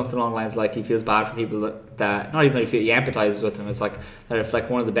says something along the lines like he feels bad for people that not even that he empathizes with them. It's like that if like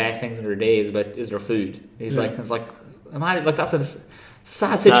one of the best things in their day is their food. He's like, it's like, imagine, like that's a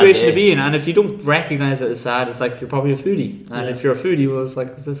sad situation to be in, and if you don't recognize it as sad, it's like you're probably a foodie, and if you're a foodie, well, it's like,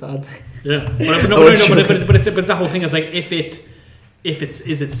 it's a sad thing. Yeah, but it's that whole thing. It's like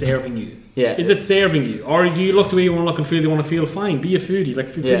is it serving you? Yeah. Is it serving you, or do you look the way you want to look and feel? You want to feel fine. Be a foodie. Like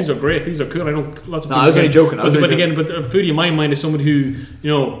foodies are great. Foodies are cool. I know lots of. No, I was only joking. But a foodie in my mind is someone who,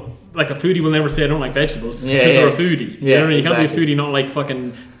 you know, like a foodie will never say I don't like vegetables because they're a foodie. You know what I mean? You can't be a foodie not like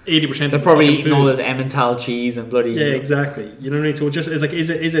fucking 80%. They're probably eating all this Emmental cheese and bloody. Yeah, exactly. You know what I mean? So just like, is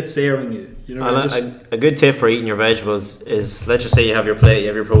it serving you? You know, a good tip for eating your vegetables is, let's just say you have your plate, you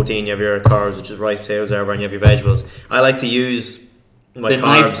have your protein, you have your carbs, which is rice, potatoes, whatever, and you have your vegetables. I like to use my carbs.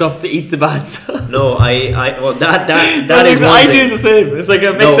 Nice stuff to eat the bad stuff. No, that is one I thing. do the same. It's like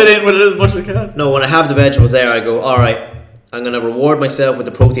I mix it in with it as much as I can. No, when I have the vegetables there, I go, all right, I'm going to reward myself with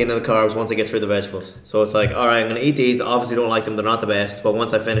the protein and the carbs once I get through the vegetables. So it's like, all right, I'm going to eat these. Obviously, don't like them; they're not the best. But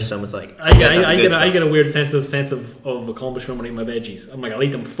once I finish them, it's like I get a weird sense of accomplishment when I eat my veggies. I'm like, I'll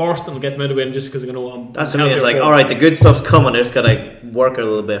eat them first and I'll get them out of the way, just because I know I'm. That's for me. It's like, all right, the good stuff's coming. I just gotta work it a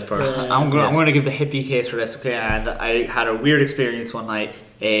little bit first. I'm going to give the hippie case for this, okay? And I had a weird experience one night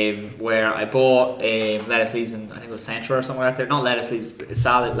where I bought lettuce leaves and I think it was Central or something like that. Not lettuce leaves,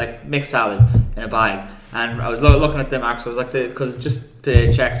 salad, like mixed salad in a bag. And I was looking at them actually. I was like, because just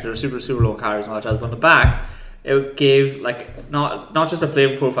to check, they're super low calories and all that jazz. But on the back, it gave like not just a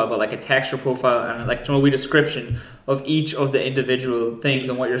flavor profile, but like a texture profile and like, you know, a wee description of each of the individual things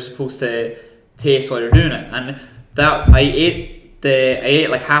and what you're supposed to taste while you're doing it. And that I ate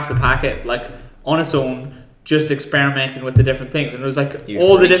like half the packet like on its own, just experimenting with the different things, and it was like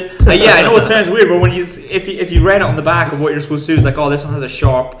all the different. Yeah, I know it sounds weird, but when if you read it on the back of what you're supposed to do, it's like, oh, this one has a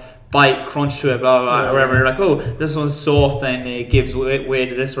sharp bite, crunch to it, blah blah blah, or whatever. You're like, oh, this one's soft and it gives way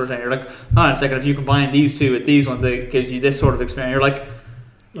to this sort of thing. You're like, oh, it's like if you combine these two with these ones, it gives you this sort of experience. You're like,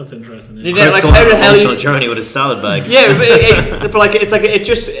 that's interesting. Chris like, how the hell you journey with his salad bag. Yeah, but like it's like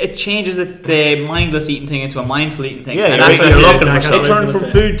it changes the mindless eating thing into a mindful eating thing. Yeah, and that's what you're looking for. It turns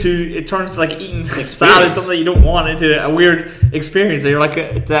from food to it turns like eating salad, something that you don't want, into a weird experience. So you're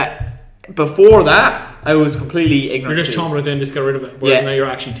like that. Before that, I was completely ignorant. You're just chomping it down, just get rid of it. Whereas now you're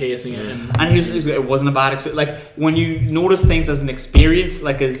actually tasting it. And it wasn't a bad experience. Like when you notice things as an experience,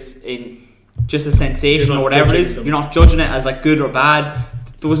 like as in just a sensation or whatever it is, you're not judging it as like good or bad.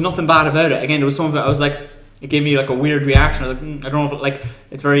 There was nothing bad about it. Again, there was some of it I was like, it gave me like a weird reaction. I was like, I don't know if it, like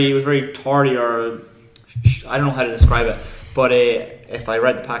it was very tardy, or I don't know how to describe it. But if I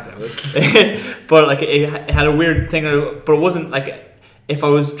read the packet, I would. But like it had a weird thing. But it wasn't like, if I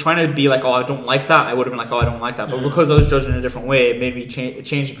was trying to be like, oh, I don't like that, I would have been like, oh, I don't like that. But because I was judging in a different way, it made me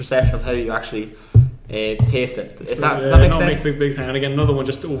change the perception of how you actually taste it. Does that make sense? Makes big thing. And again, another one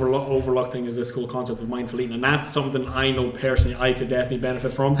just overlooked thing is this whole concept of mindful eating, and that's something I know personally I could definitely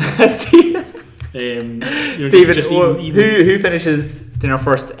benefit from. Steven, Steven, who finishes dinner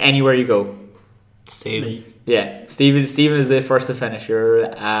first anywhere you go? Steven. Yeah, Steven is the first to finish.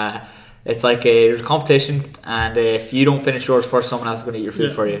 It's like there's a competition, and if you don't finish yours first, someone else is going to eat your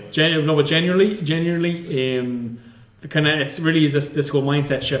food for you. But genuinely, it's really is this whole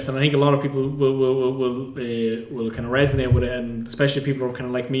mindset shift, and I think a lot of people will kind of resonate with it, and especially people who are kind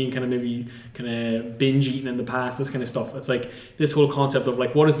of like me and kind of maybe kind of binge eating in the past, this kind of stuff. It's like this whole concept of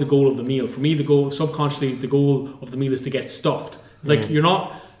like, what is the goal of the meal? For me, the goal of the meal is to get stuffed. It's like you're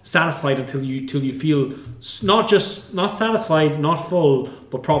not satisfied until you feel not satisfied, not full,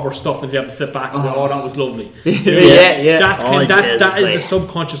 but proper stuffed, and you have to sit back and go, that was lovely. Yeah. That is the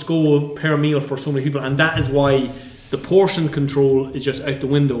subconscious goal per meal for so many people, and that is why the portion control is just out the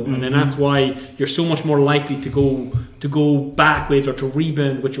window, and then that's why you're so much more likely to go backwards or to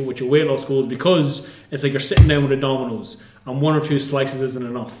rebound with your weight loss goals, because it's like you're sitting down with a Domino's and 1 or 2 slices isn't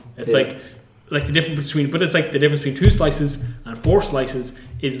enough. It's like the difference between 2 slices and 4 slices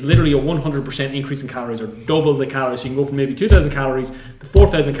is literally a 100% increase in calories, or double the calories. So you can go from maybe 2,000 calories to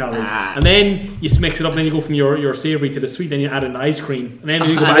 4,000 calories, and then you mix it up, and then you go from your savoury to the sweet, then you add in the ice cream, and then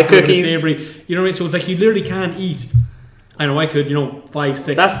you go back to the savoury. You know what I mean? So it's like you literally can eat. I know I could, 5,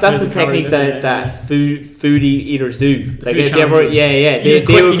 6. That's the technique that food eaters do. Like if you ever,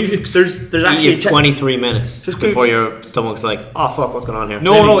 there's actually 23 minutes before your stomach's like, oh fuck, what's going on here?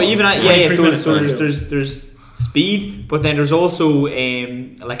 No, even so there's speed, but then there's also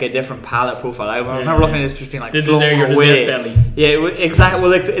like a different palate profile. I remember looking at this between like the dessert belly. Yeah, exactly.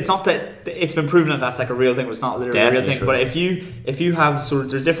 Well, it's not that it's been proven that that's like a real thing, but it's not literally a real thing. True. But if you have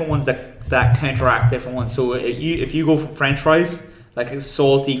there's different ones that counteract different ones. So if you go from French fries, like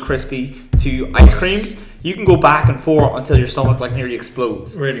salty, crispy, to ice cream, you can go back and forth until your stomach like nearly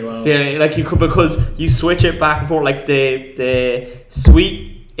explodes. Really well. Yeah, like you could, because you switch it back and forth. Like the sweet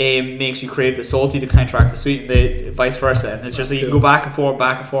makes you crave the salty to counteract the sweet, and the vice versa. And it's just like you can go back and forth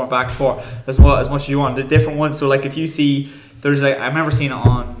as much as you want. The different ones. So like if you see, there's I remember seeing it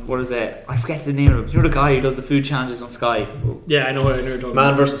on, what is it? I forget the name of it. You know the guy who does the food challenges on Sky? Yeah, I know what you're talking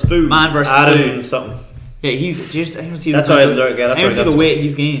Man about. versus Food. Adam Food. Something. Yeah, I don't see. That's why I don't see the weight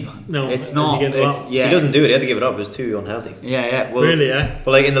he's gained. No, it's not. He doesn't do it. He had to give it up. It was too unhealthy. Yeah. Well, really, yeah.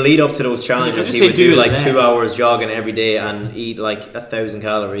 But like in the lead up to those challenges, he would do like 2 hours jogging every day and eat like 1,000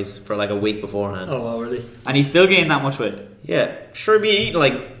 calories for like a week beforehand. Oh wow, really? And he's still gaining that much weight. Yeah, sure. Be eating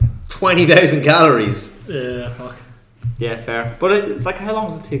like 20,000 calories. Yeah, fuck. Yeah, fair. But it's like, how long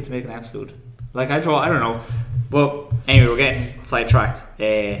does it take to make an episode? Like I don't know. But anyway, we're getting sidetracked.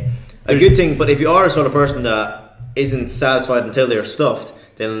 A good thing, but if you are a sort of person that isn't satisfied until they're stuffed,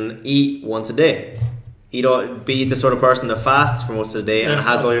 then eat once a day. Be the sort of person that fasts for most of the day and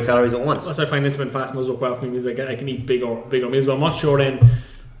has all your calories at once. That's why I find intermittent fasting does work well for me, because I can eat bigger meals. But I'm not sure then,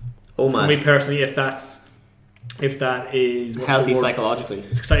 for me personally, if that is healthy psychologically.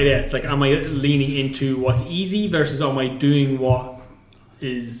 It's like, am I leaning into what's easy versus am I doing what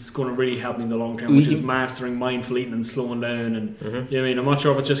is going to really help me in the long term, which is mastering mindful eating and slowing down, and you know what I mean. I'm not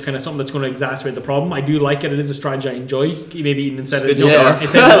sure if it's just kind of something that's going to exacerbate the problem. I do like it. It is a strategy I enjoy. Maybe eating instead of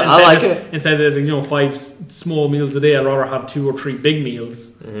 5 small meals a day, I'd rather have 2 or 3 big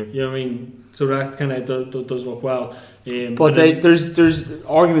meals. You know what I mean. So that kind of does work well. But there's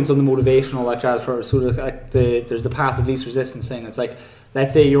arguments on the motivational like jazz for sort of like there's the path of least resistance thing. It's like,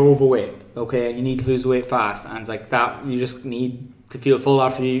 let's say you're overweight, okay, and you need to lose weight fast, and it's like that you just need to feel full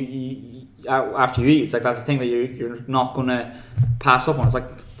after you eat. It's like that's the thing that you're not gonna pass up on. It's like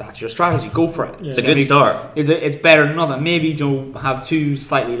that's your strategy. Go for it. Yeah. It's a good start. It's better than nothing. Maybe have 2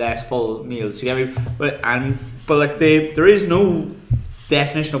 slightly less full meals. You get me? But like there is no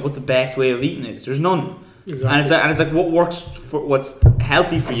definition of what the best way of eating is. There's none. Exactly. And it's like what works for what's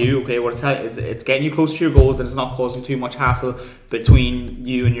healthy for you. Okay, what it's getting you close to your goals, and it's not causing too much hassle between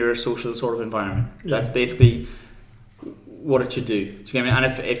you and your social sort of environment. Yeah. That's basically what it should do. Do you get me? And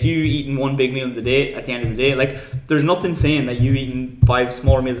if you eating 1 big meal in the day, at the end of the day, like there's nothing saying that you eating 5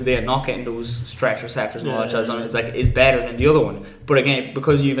 smaller meals a day and not getting those stretch receptors and all that jazz on it, it's like is better than the other one. But again,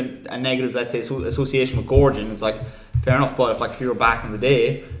 because you have a negative, let's say, association with gorging, it's like fair enough. But if you were back in the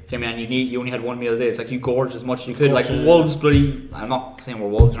day, you only had 1 meal a day, it's like you gorged as much as you could. Like wolves bloody, I'm not saying we're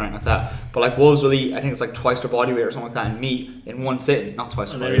wolves or anything like that, but like wolves will eat, I think it's like twice their body weight or something like that in meat in one sitting, not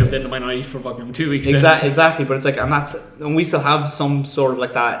twice their body weight. Then they might not eat for fucking 2 weeks. Exactly, but it's like, and we still have some sort of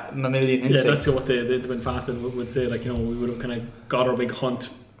like that mammalian instinct. Yeah, that's what the intermittent fasting would say. Like, we would have kind of got our big hunt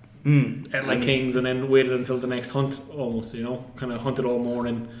at like kings, and then waited until the next hunt almost, kind of hunted all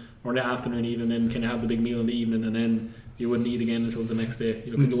morning or in the afternoon even, and then kind of have the big meal in the evening, and then you wouldn't eat again until the next day,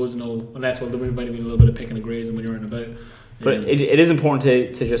 because there was no, unless, there might have been a little bit of picking and grazing when you're in about. But it is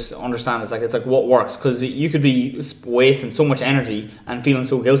important to just understand it's like what works, because you could be wasting so much energy and feeling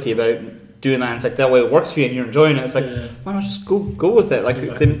so guilty about doing that, and it's like that way it works for you and you're enjoying it. It's like, why not just go with it? Like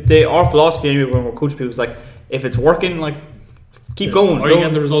exactly. Our philosophy anyway when we're coaching people is like, if it's working, like keep going. Are you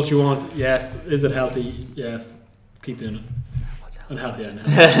getting the results you want? Yes. Is it healthy? Yes. keep doing it. And healthy,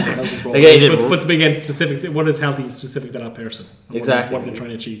 but to begin specific, what is healthy specific to that person? Exactly. What they're trying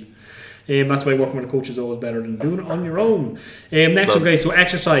to achieve. That's why working with a coach is always better than doing it on your own. Next one, guys, so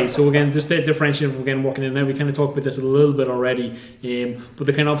exercise. So again, just to differentiate from again working in now, we kind of talked about this a little bit already, but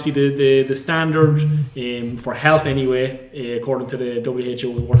the kind of obviously the standard for health anyway, according to the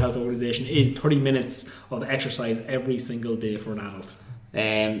WHO, the World Health Organization, is 30 minutes of exercise every single day for an adult.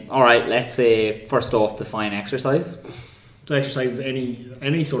 All right, let's say first off, define exercise. So exercise is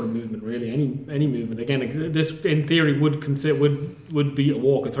any sort of movement, really, any movement. Again, this in theory would be a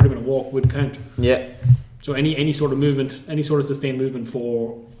walk. A 30-minute walk would count. Yeah. So any sort of movement, any sort of sustained movement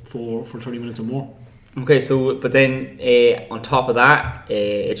for 30 minutes or more. Okay, so but then on top of that,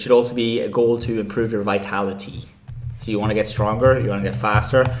 it should also be a goal to improve your vitality. So you want to get stronger, you want to get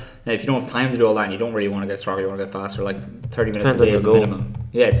faster. Now, if you don't have time to do all that and you don't really want to get stronger, you want to get faster, like 30 minutes a day is the minimum.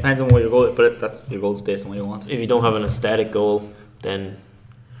 Yeah, it depends on what your goal is, but that's your goal is based on what you want. If you don't have an aesthetic goal, then...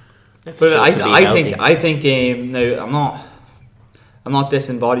 But I think now, I'm not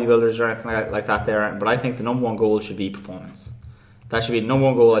dissing bodybuilders or anything like that there, but I think the number one goal should be performance. That should be the number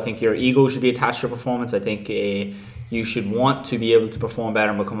one goal. I think your ego should be attached to your performance. I think you should want to be able to perform better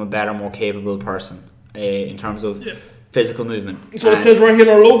and become a better, more capable person in terms of... Yeah. Physical movement. So it says right here in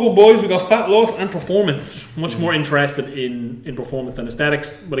our logo, boys, we got fat loss and performance. Much more interested in performance than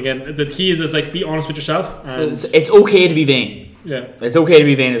aesthetics. But again, the key is like be honest with yourself. And it's okay to be vain. Yeah, it's okay to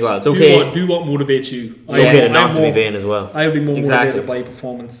be vain as well. It's okay. Do what motivates you. It's okay to not to be vain as well. I would be more motivated by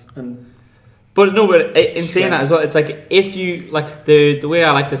performance. But in saying that as well, it's like if you like the way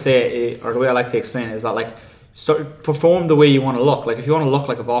I like to say it, or the way I like to explain it is that like. Perform the way you want to look. Like if you want to look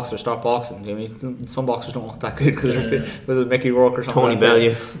like a boxer, start boxing. I mean, some boxers don't look that good because with Mickey Rourke or something. Tony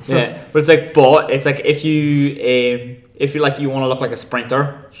Bellew. Yeah, but it's like if you like you want to look like a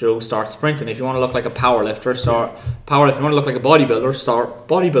sprinter, so start sprinting. If you want to look like a powerlifter, start powerlifting. If you want to look like a bodybuilder, start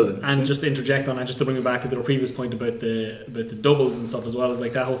bodybuilding. And just to interject on that, just to bring it back to the previous point about the doubles and stuff as well, is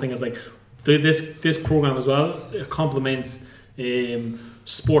like that whole thing is like this program as well complements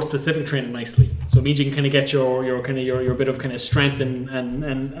sport specific training nicely. So it means you can kind of get your bit of kind of strength and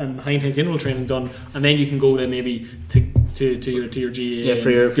high intensity interval training done, and then you can go then maybe to your GA for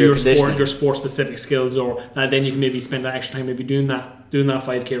your sport specific skills, or then you can maybe spend that extra time maybe doing that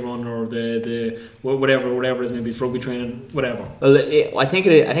 5k run or the whatever it is, maybe it's rugby training, whatever. Well, I think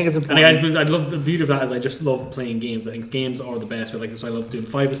it's important. And I love the beauty of that is I just love playing games. I think games are the best. But like this, I love doing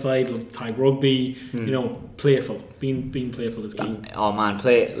five-a-side, love tag rugby. Playful. Being playful is key. Oh man,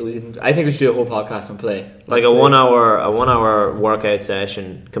 play. I think we should do a whole podcast on play. Like a 1 hour workout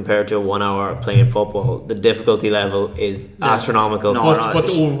session compared to a 1 hour playing football, the difficulty level is astronomical. But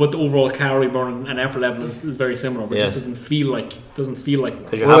the overall calorie burn and effort level is very similar. But it just doesn't feel like.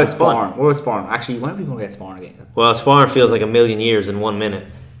 What about sparring? Actually, when are we going to get sparring again? Well, sparring feels like a million years in 1 minute.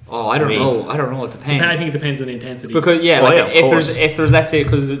 Oh, I don't know. It depends. I think it depends on the intensity. Because if there's let's say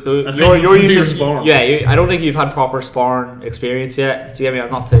because you're used to sparring. Yeah, I don't think you've had proper sparring experience yet. So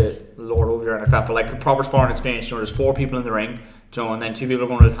I'm not to lord over here like that, but like a proper sparring experience. There's 4 people in the ring. And then 2 people are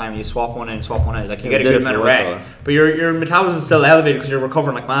going at a time. You swap one in, swap one out. Like you get a good amount of rest, but your metabolism is still elevated because you're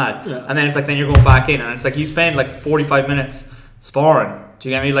recovering like mad. Yeah. And then it's like then you're going back in, and it's like you spend like 45 minutes sparring. Do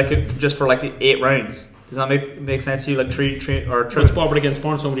you get me? Like just for like 8 rounds. Does that make sense to you? Like three or triple? But again,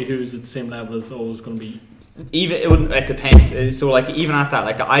 sparring somebody who's at the same level is always going to be. It depends. So like even at that,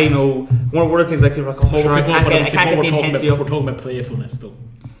 like I know one of the things like people are like, I can't get the intensity up. We're talking about playfulness though.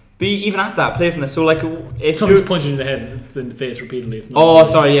 But even at that playfulness, so like if someone's punching in the head, it's in the face repeatedly. It's not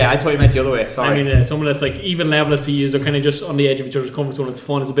sorry, I thought you meant the other way. Sorry. I mean, someone that's like even level, let's see, is they're kind of just on the edge of each other's comfort zone. It's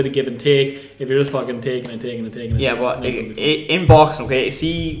fun. It's a bit of give and take. If you're just fucking taking. Yeah, but in boxing, okay.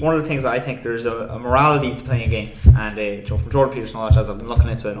 See, one of the things that I think there's a morality to playing games, and from Jordan Peterson and all that jazz, I've been looking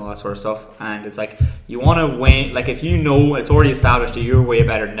into it and all that sort of stuff, and it's like you want to win. Like if you know it's already established that you're way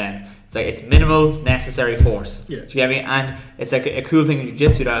better than them. It's like it's minimal necessary force. Yeah. Do you get me? And it's like a cool thing in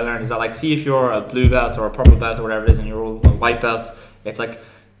jiu-jitsu that I learned is that like see if you're a blue belt or a purple belt or whatever it is and you're all white belts, it's like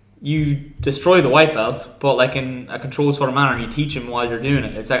you destroy the white belt but like in a controlled sort of manner and you teach them while you're doing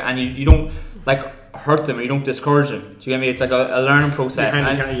it. It's like and you don't like hurt them or you don't discourage them. Do you get me? It's like a learning process.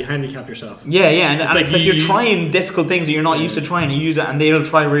 You handicap yourself. Yeah, and it's like you're trying difficult things that you're not used to trying. You use it and they'll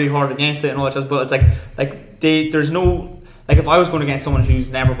try really hard against it and all that. But it's like there's no. Like if I was going against someone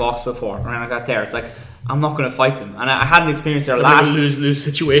who's never boxed before or I got there, it's like I'm not going to fight them. And I had an experience there Like last a lose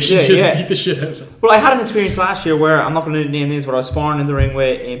situation. Yeah, Just yeah. beat the shit out of them. Well, I had an experience last year where I'm not going to name names, but I was sparring in the ring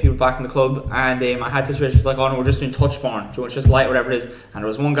with people back in the club, and I had situations like, oh no, we're just doing touch sparring, so it's just light, whatever it is. And there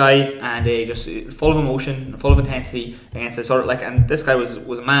was one guy, and just full of emotion, full of intensity against this sort of like, and this guy was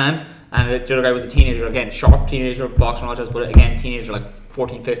a man, and the other guy was a teenager, again, sharp teenager, boxing all but again, teenager, like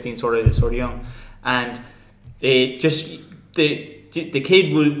 14, 15, sort of young, and the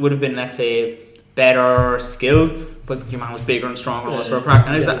kid would have been, let's say, better skilled, but your man was bigger and stronger and all that sort of crack.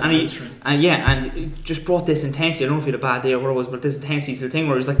 And it just brought this intensity. I don't know if he had a bad day or what it was, but this intensity to the thing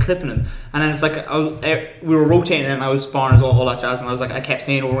where he was like clipping him. And then it's like we were rotating and I was sparring as all that jazz, and I was like, I kept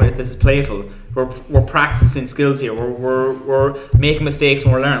saying over it, this is playful. We're practicing skills here. We're making mistakes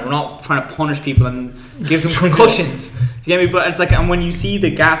and we're learning. We're not trying to punish people and give them concussions. Do you get me? But it's like, and when you see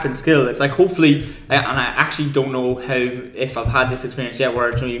the gap in skill, it's like hopefully, and I actually don't know if I've had this experience yet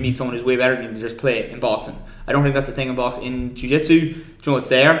where you meet someone who's way better than you to just play in boxing. I don't think that's a thing in boxing. In jiu-jitsu, it's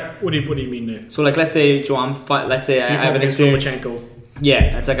there. What do you mean now? So like, let's say, let's say I have an experience. Lomachenko.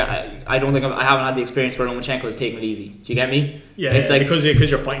 Yeah, it's like I don't think I haven't had the experience where Lomachenko has taken it easy. Do you get me? Yeah, it's like because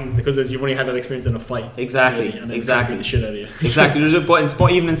you're fighting, because you've only had that experience in a fight. Exactly, really, and then exactly. beat the shit out of you. Exactly.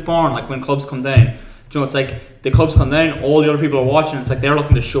 But even in sparring, like when clubs come down, it's like the clubs come down, all the other people are watching. It's like they're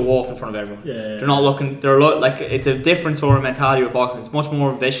looking to show off in front of everyone. Yeah. They're not looking. Like it's a different sort of mentality with boxing. It's much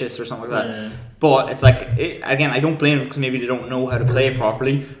more vicious or something like that. Yeah. But it's like again, I don't blame them because maybe they don't know how to play it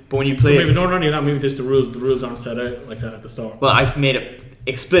properly. But when you play, maybe not only that, maybe there's the rules. The rules aren't set out like that at the start. Well, I've made it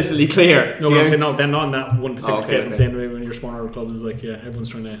explicitly clear. No, but I'm saying no. They're not in that one particular case. Okay. I'm saying maybe when you're sparring other clubs, it's like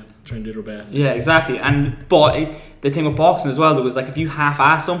everyone's trying to do their best. Yeah, exactly. But the thing with boxing as well, there was like if you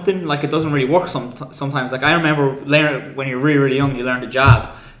half-ass something, like it doesn't really work. Sometimes, like I remember learning when you're really really young, you learn the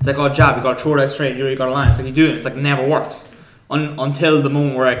jab. It's like, oh, jab, you got to throw it out straight. You really got to land. It's like you do it. It's like it never works. Until the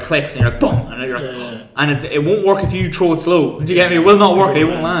moment where it clicks and you're like boom, and you're like, and it won't work if you throw it slow. Do you get me? It will not work. It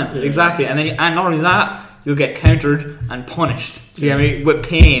won't land. Yeah. Exactly. And not only that, you'll get countered and punished. Do you get me? With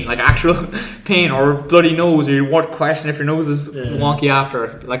pain, like actual pain, or bloody nose, or you won't question if your nose is wonky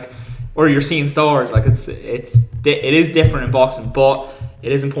after, like, or you're seeing stars. Like it is different in boxing, but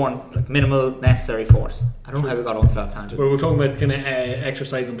it is important, like minimal necessary force. I don't know how we got onto that tangent. We're talking about kind of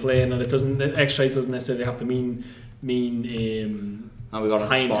exercise and playing, and exercise doesn't necessarily have to mean we got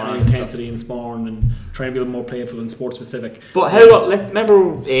high intensity and sparring, and trying to be a little more playful and sport specific. But how about, remember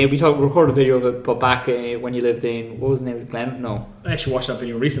we recorded a video of it, but back when you lived in, what was the name of Glen? No, I actually watched that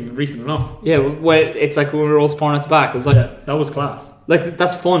video recent enough. Yeah, well, it's like when we were all sparring at the back. It was like that was class. Like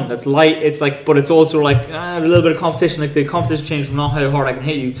that's fun. That's light. It's like, but it's also like a little bit of competition. Like the competition changed from not how hard I can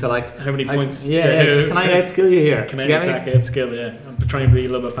hit you to like how many points. Yeah. Can I outskill you here? Can I exactly outskill? Yeah, I'm trying to be a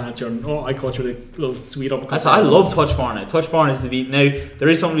little bit fancier. And I caught you with a little sweet uppercut. I love touch sparring. Touch sparring is the beat. Now there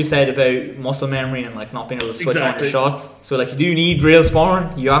is something to be said about muscle memory and like not being able to switch on your shots. So like you do need real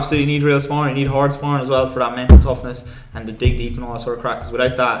sparring. You absolutely need real sparring. You need hard sparring as well for that mental toughness and the dig deep and all that sort of crack. Because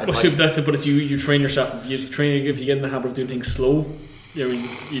without that, it's that's it. But it's you train yourself. If you get in the habit of doing things slow. You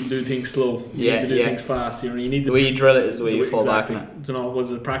do things slow. You need to do things fast. You need the way you drill it is the way you fall back in it.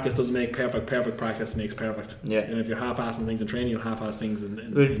 So practice doesn't make perfect. Perfect practice makes perfect. Yeah. And if you're half-assing things in training, you'll half-ass things.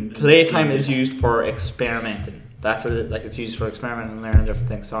 Playtime is used for experimenting. That's what it's used for, experimenting and learning different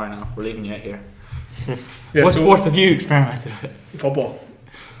things. Sorry, now we're leaving you out here. What sports have you experimented with? Football.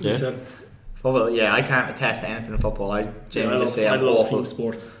 Yeah. Football. Yeah, I can't attest to anything in football. I genuinely just say I love awful. team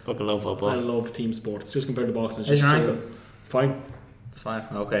sports. Fucking love football. I love team sports. Just compared to boxing, It's fine. It's fine.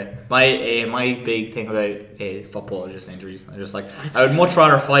 Okay. My big thing about football is just injuries. I would much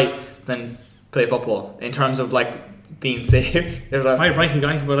rather fight than play football in terms of like being safe. Right,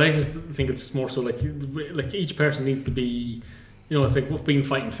 guys, but I just think it's just more so like each person needs to be. It's like being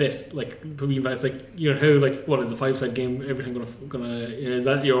fighting fit. Like it's like how like what is a 5-side game? Everything gonna is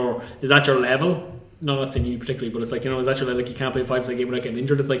that your level? No, not saying you particularly, but it's like is that your level? Like you can't play a 5-side game without getting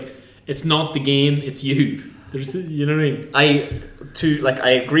injured. It's like it's not the game, it's you. There's, you know what I mean? I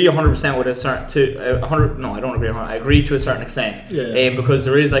agree 100% with a certain I don't agree 100%. I agree to a certain extent. Yeah. Because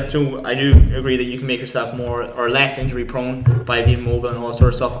there is I do agree that you can make yourself more or less injury prone by being mobile and all that sort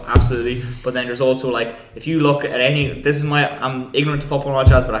of stuff. Absolutely. But then there's also if you look at I'm ignorant to football and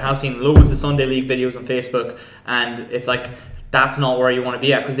jazz, but I have seen loads of Sunday League videos on Facebook, and it's like. That's not where you want to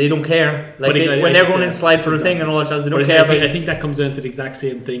be at because they don't care. Like when they're going in slide for the thing and all that jazz, they don't care. I think that comes down to the exact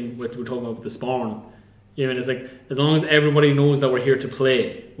same thing we're talking about with the sparring. It's like as long as everybody knows that we're here to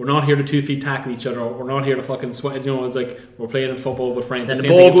play, we're not here to 2 feet tackle each other. We're not here to fucking sweat. It's like we're playing in football with friends. And the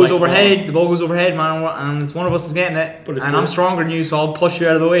ball goes overhead. The ball goes overhead, man, and it's one of us is getting it. And I'm stronger than you, so I'll push you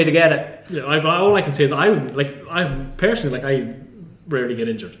out of the way to get it. Yeah, all I can say is I rarely get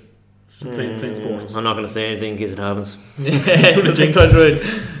injured. playing sports. I'm not going to say anything in case it happens.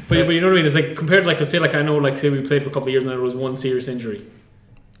 But you know what I mean? It's like compared to like say like I know like say we played for a couple of years and there was one serious injury.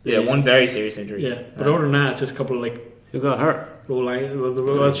 Yeah, one very serious injury. Yeah, but other than that, it's just a couple of like who got hurt.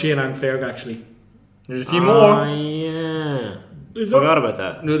 Well, Shane and Ferg actually. There's a few more. Yeah, forgot about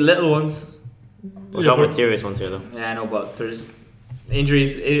that. No, little ones. We're talking about serious ones here though. Yeah, I know, but there's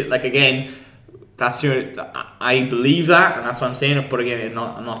injuries. Like again, that's I believe that, and that's why I'm saying it. But again,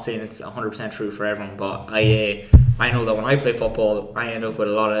 I'm not saying it's 100% true for everyone. But I know that when I play football, I end up with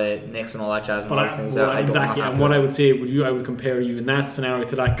a lot of nicks and all that jazz and all things. Exactly, and what I would say I would compare you in that scenario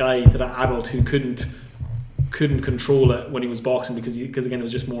to that guy, to that adult who couldn't control it when he was boxing because again it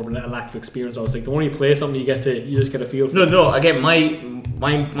was just more of a lack of experience. I was like, the more you play something, you just get a feel for it. No. Again,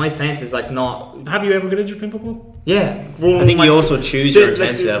 my sense is like not. Have you ever got injured playing football? Yeah, I think you also choose your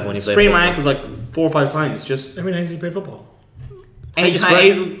intensity level when you play. Sprain my ankles like 4 or 5 times. Just how many times have you played football?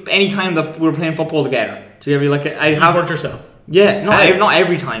 Anytime that we were playing football together. Do you ever like I have hurt yourself? Yeah, not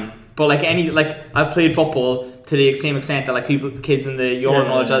every time, but like I've played football to the same extent that like kids in the yard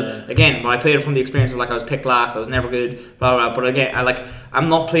and all that jazz. Again, when I played it from the experience of like I was picked last, I was never good, blah blah. But again, I'm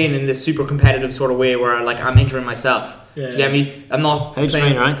not playing in this super competitive sort of way where like I'm injuring myself. Do you get me? I'm not. How'd you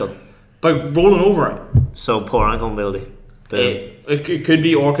sprain your ankle? By rolling over it. So poor ankle mobility. It could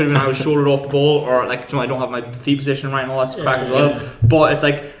be, or it could have been I was shouldered off the ball, or like I don't have my feet position right and all that crap as well. Yeah. But it's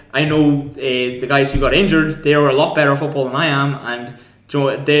like I know the guys who got injured, they were a lot better at football than I am, and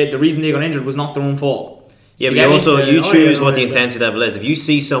the reason they got injured was not their own fault. Yeah, but you choose what the intensity level is. If you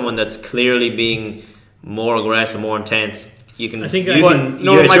see someone that's clearly being more aggressive, more intense, you can. I think my point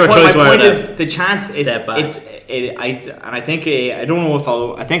is the chance. I don't know if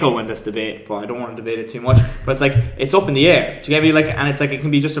I'll win this debate, but I don't want to debate it too much. But it's like it's up in the air. Do you get me? Like, and it's like it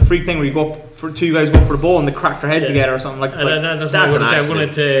can be just a freak thing where you go up for 2 guys go for the ball and they crack their heads together or something like. That's what I wanted to say. I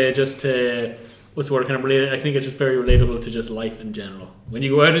wanted to just. What's the word? Kind of related. I think it's just very relatable to just life in general. When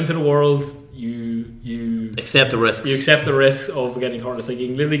you go out into the world, you accept the risks. You accept the risks of getting hurt. It's like you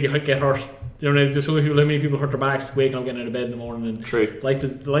can literally get hurt. You know, there's so many people hurt their backs waking up, getting out of bed in the morning. And true. Life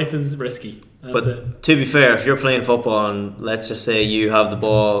is risky. But to be fair, if you're playing football and let's just say you have the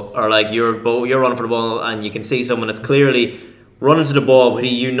ball, or like you're running for the ball, and you can see someone that's clearly running to the ball, but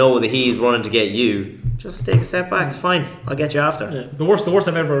that he's running to get you. Just take a step back. It's fine. I'll get you after. Yeah. The worst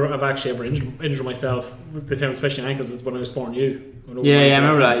I've actually ever injured myself, the time especially in ankles, is when I was sparring you. I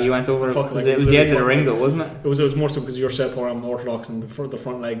remember that. You went over. It was the edge of the ring, though, wasn't it? It was more so because you're southpaw, I'm orthodox, and the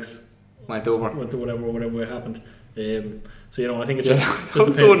front legs went to whatever happened. So I think it's just.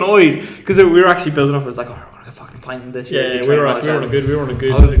 I'm so annoyed because we were actually building up. It was like, we're gonna fucking find this. Yeah, we were on a good run. I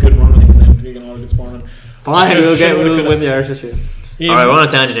think so. Taking all the good sparring. Fine, we'll win the Irish this year. All right, we're on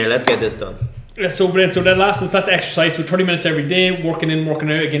a tangent here. Let's get this done. So that last was that's exercise. So 30 minutes every day, working in,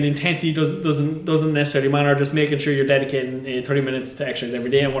 working out. Again, the intensity doesn't necessarily matter. Just making sure you're dedicating 30 minutes to exercise every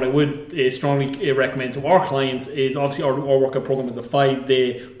day. And what I would strongly recommend to our clients is obviously our workout program is a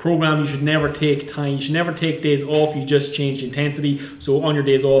 5-day program. You should never take time. You should never take days off. You just change intensity. So on your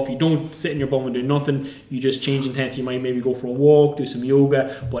days off, you don't sit in your bum and do nothing. You just change intensity. You might maybe go for a walk, do some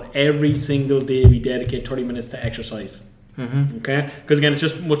yoga, but every single day we dedicate 30 minutes to exercise. Mm-hmm. Okay, because again, it's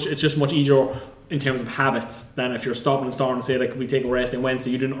just much easier in terms of habits than if you're stopping and starting and say like we take a rest on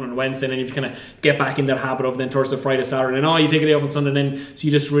Wednesday, you do it on Wednesday, and then you just kind of get back in that habit of then Thursday, Friday, Saturday, and you take a day off on Sunday, and then so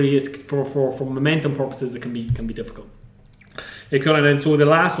you just really it's for momentum purposes it can be difficult. And then so the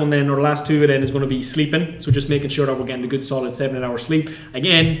last one then, or the last two then, is going to be sleeping. So just making sure that we're getting a good solid 7-8 hour sleep.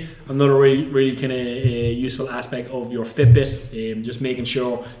 Again, another really kind of useful aspect of your Fitbit. Just making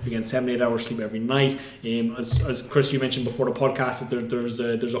sure you're getting 7-8 hours sleep every night. As Chris, you mentioned before the podcast, that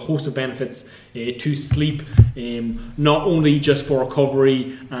there's a host of benefits to sleep. Not only just for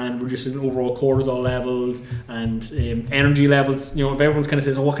recovery and reducing overall cortisol levels and energy levels. If everyone's kind of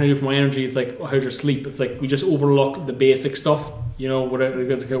says, what can I do for my energy? It's like, how's your sleep? It's like we just overlook the basic stuff. How's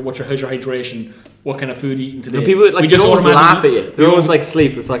your hydration? What kind of food are you eating today? People we just always laugh at you. They're almost like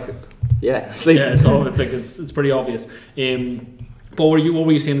sleep. It's like, sleep. Yeah, it's pretty obvious. But what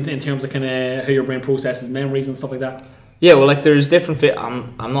were you saying in terms of kind of how your brain processes memories and stuff like that? Yeah, well, like there's different.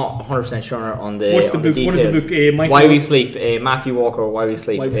 I'm not 100% sure on the. What's the book? Details. What is the book? Why We Sleep. Matthew Walker. Why We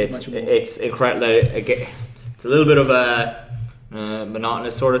Sleep. It's incredible. It's a little bit of a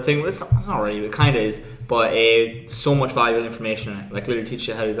monotonous sort of thing. It's not really. It kind of is, but so much valuable information in it. Like literally teach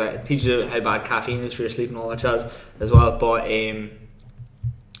you how bad caffeine is for your sleep and all that jazz as well. But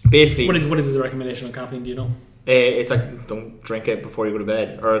basically, what is the recommendation on caffeine? Do you know? It's like don't drink it before you go to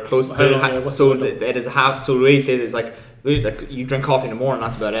bed or close to it. So it is a half. So the way he says it's like Like you drink coffee in the morning,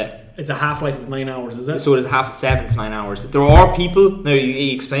 that's about it. It's a half-life of 9 hours, is it? So it is half 7 to 9 hours. There are people, now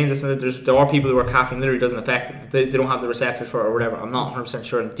he explains this, and there are people who are caffeine literally doesn't affect them. They don't have the receptors for it or whatever. I'm not 100%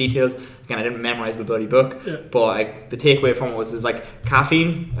 sure on the details. Again, I didn't memorize the bloody book. Yeah. But the takeaway from it was like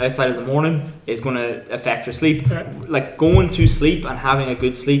caffeine outside of the morning is going to affect your sleep. Like going to sleep and having a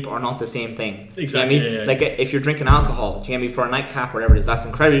good sleep are not the same thing. Exactly. Do you know what I mean? Like if you're drinking alcohol, do you know what I mean, for a nightcap or whatever it is, that's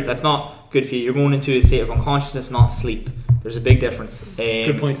incredible. That's not good for you. You're going into a state of unconsciousness, not sleep. There's a big difference.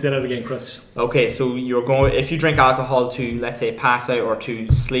 Good point. Say that again, Chris. Okay, so you're going. If you drink alcohol to, let's say, pass out or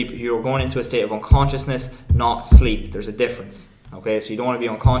to sleep, you're going into a state of unconsciousness, not sleep. There's a difference. Okay, so you don't want to be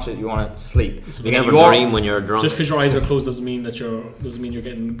unconscious. You want to sleep. So you never dream when you're drunk. Just because your eyes are closed doesn't mean you're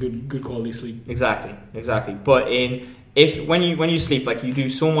getting good quality sleep. Exactly. But when you sleep, like you do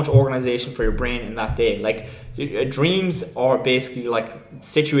so much organization for your brain in that day. Like dreams are basically like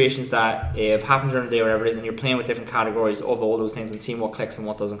situations that have happened during the day or whatever it is, and you're playing with different categories of all those things and seeing what clicks and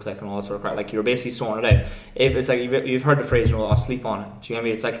what doesn't click and all that sort of crap. Like you're basically sorting it out. If it's like you've heard the phrase, I'll sleep on it. Do you know what I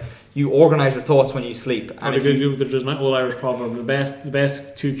mean? It's like you organize your thoughts when you sleep. And there's an old Irish proverb: the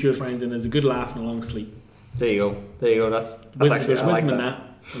best two cures for anything is a good laugh and a long sleep. There you go. That's wisdom, there's wisdom in that.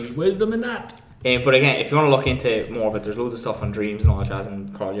 There's wisdom in that. But again, if you want to look into more of it, there's loads of stuff on dreams and all that jazz,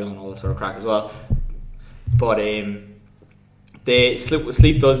 and Carl Jung and all that sort of crack as well. But the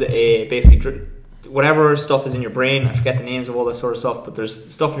sleep does basically whatever stuff is in your brain. I forget the names of all this sort of stuff, but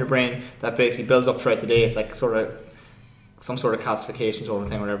there's stuff in your brain that basically builds up throughout the day. It's like sort of some sort of calcification sort of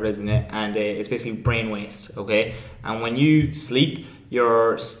thing, whatever it is in it, and it's basically brain waste. Okay, and when you sleep,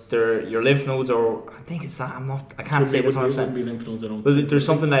 your lymph nodes, or I think it's that. I can't say this 100%. Be lymph nodes, I don't. But there's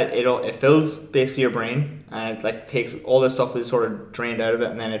something that it fills basically your brain, and it like takes all this stuff is sort of drained out of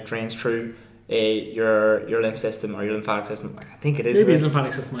it, and then it drains through your lymph system or your lymphatic system. I think it is. Maybe it's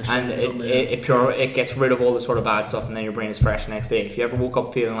lymphatic system. Actually, and it gets rid of all the sort of bad stuff, and then your brain is fresh the next day. If you ever woke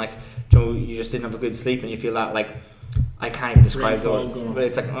up feeling like you just didn't have a good sleep, and you feel that like. I can't even describe it, but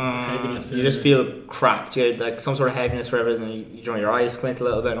it's like heaviness, you just feel crap. You like some sort of heaviness, wherever it is, and your eyes squint a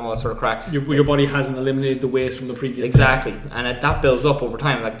little bit and all that sort of crap. Your body hasn't eliminated the waste from the previous. Exactly, and that builds up over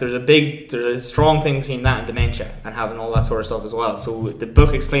time. Like there's a strong thing between that and dementia and having all that sort of stuff as well. So the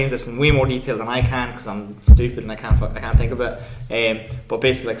book explains this in way more detail than I can because I'm stupid and I can't think of it. But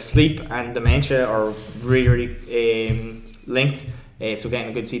basically, like sleep and dementia are really linked. So getting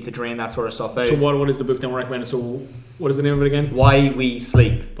a good sleep to drain that sort of stuff out. So what is the book that we're recommending? So what is the name of it again? Why We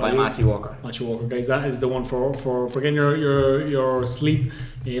Sleep by Matthew Walker. Matthew Walker, guys. That is the one for getting your sleep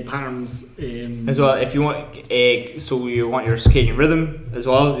patterns. As well, if you want, so you want your circadian rhythm as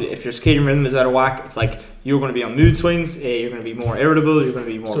well. If your circadian rhythm is out of whack, it's like you're going to be on mood swings. You're going to be more irritable. You're going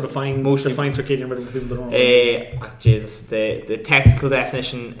to be more. So define circadian rhythm for people that don't know. Jesus, the technical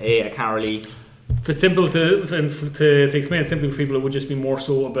definition, I can't really. For simple to explain it simply for people, it would just be more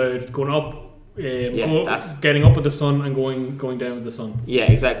so about going up, getting up with the sun and going down with the sun. Yeah,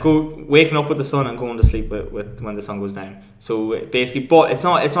 exactly. Waking up with the sun and going to sleep with when the sun goes down. So basically, but it's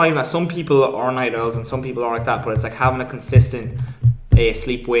not even that. Some people are night owls and some people are like that. But it's like having a consistent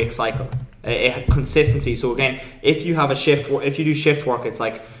sleep wake cycle, a consistency. So again, if you do shift work, it's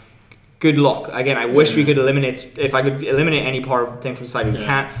like. Good luck. Again, I wish we could eliminate. If I could eliminate any part of the thing from society, we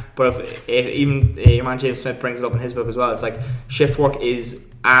can't. But if even your man James Smith brings it up in his book as well, it's like shift work is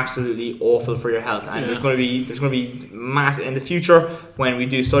absolutely awful for your health, and there's going to be massive in the future when we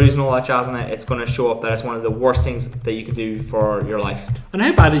do studies and all that jazz on it. It's going to show up that it's one of the worst things that you could do for your life. And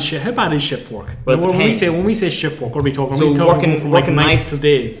how bad is shift work? Well, when we say shift work, what are we talking? So working from working nights to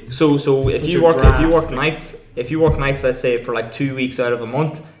days. So if you work nights, let's say for like 2 weeks out of a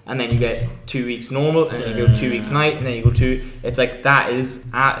month. And then you get 2 weeks normal, and then you go 2 weeks night, and then you go it's like that is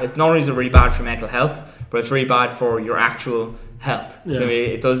it not only is it really bad for mental health, but it's really bad for your actual health.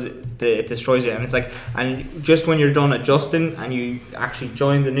 It destroys you, and it's like, and just when you're done adjusting and you actually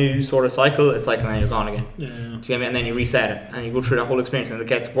join the new sort of cycle, it's like, and then you're gone again. Do you know what I mean? And then you reset it, and you go through that whole experience, and it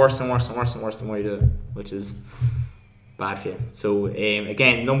gets worse and worse and worse and worse the more you do it, which is bad for you. So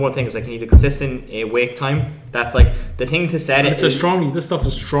again, number one thing is like you need a consistent wake time. That's like the thing to set it. This stuff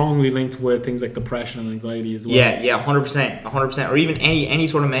is strongly linked with things like depression and anxiety as well. Yeah, 100%, or even any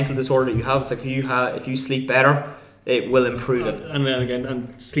sort of mental disorder that you have. It's like if you sleep better, it will improve it. And then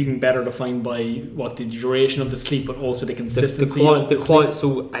again, sleeping better defined by what the duration of the sleep, but also the consistency of the sleep.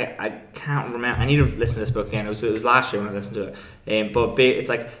 So I can't remember. I need to listen to this book again. It was last year when I listened to it. But it's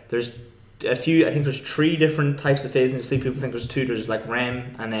like there's a few. I think there's 3 different types of phases in sleep. People think there's 2. There's like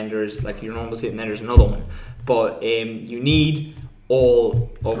REM, and then there's like your normal sleep, and then there's another one. But you need all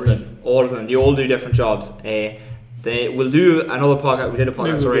of them. They all do different jobs. We'll do another podcast. We did a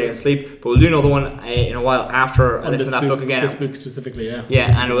podcast already on sleep, but we'll do another one in a while after I listen to that book again. This book specifically, yeah.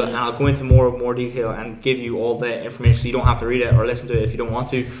 Yeah, and I'll go into more detail and give you all the information so you don't have to read it or listen to it if you don't want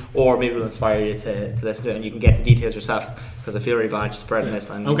to, or maybe it'll inspire you to listen to it and you can get the details yourself, because I feel really bad just spreading this.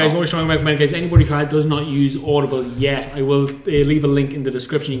 And guys, what we're trying to recommend, guys, anybody who does not use Audible yet, I will leave a link in the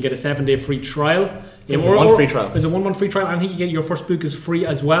description. You can get a 7-day free trial. There's a 1 month free trial. There's a 1 month free trial, and I think you get your first book is free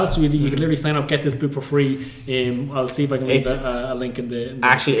as well. So you can literally sign up, get this book for free. I'll see if I can leave a link in the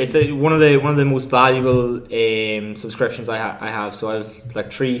actually, it's one of the most valuable subscriptions I have. So I have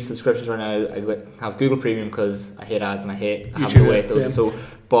like 3 subscriptions right now. I have Google Premium because I hate ads and I hate having to wait those. So,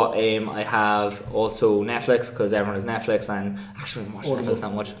 but I have also Netflix because everyone has Netflix, and actually I don't watch Netflix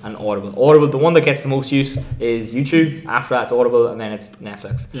that much. And Audible, the one that gets the most use is YouTube. After that, it's Audible, and then it's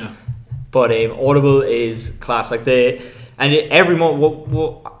Netflix. Yeah. But Audible is class. Like every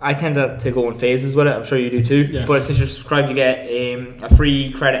month, I tend to go in phases with it. I'm sure you do too. Yeah. But since you're subscribed, you get a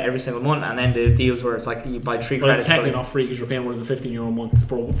free credit every single month, and then the deals where it's like you buy 3 credits. It's technically not free because you're paying what is a €15 a month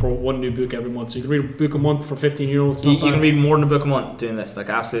for one new book every month. So you can read a book a month for €15. It's not you can read more than a book a month doing this. Like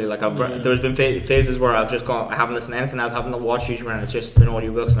absolutely. Like there's been phases where I've just gone. I haven't listened to anything else. I haven't watched YouTube, and it's just been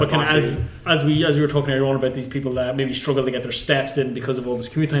audiobooks. But as we were talking earlier on about these people that maybe struggle to get their steps in because of all this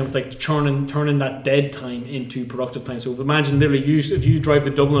commute time, it's like turning that dead time into productive time. So imagine literally if you drive to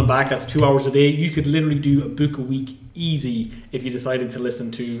Dublin and back, that's 2 hours a day. You could literally do a book a week easy if you decided to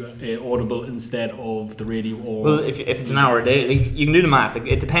listen to Audible instead of the radio. Or if it's an hour a day, you can do the math.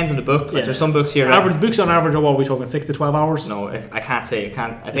 It depends on the book. Like there's some books here. Books on average are what are we talking, 6 to 12 hours? No, I can't say.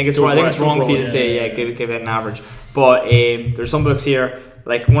 I think it's wrong for you to say. Give it an average. But there's some books here.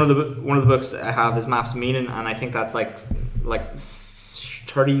 Like one of the books I have is Maps of Meaning, and I think that's like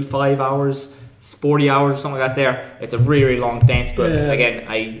 35 hours. 40 hours or something like that there. It's a really, really long, dense book. Yeah. Again,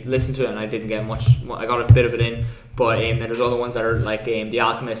 I listened to it and I didn't get much. I got a bit of it in, but then there's other ones that are like The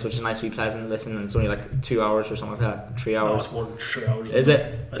Alchemist, which is nice to be pleasant to listen, and it's only like 2 hours or something like that, 3 hours. No, it's more than 3 hours. Is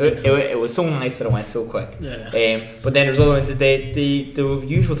it? It was so nice that it went so quick. Yeah. But then there's other ones that the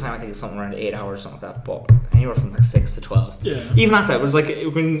usual time I think is something around 8 hours or something like that, but anywhere from like 6 to 12. Yeah. Even at that, it was like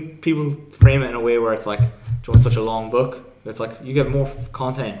when people frame it in a way where it's like, do you want such a long book? It's like you get more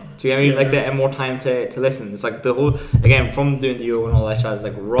content. Do you get me? Like that, and more time to listen. It's like the whole, again, from doing the yoga and all that jazz,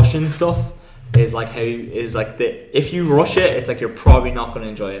 like rushing stuff is like if you rush it, it's like you're probably not going to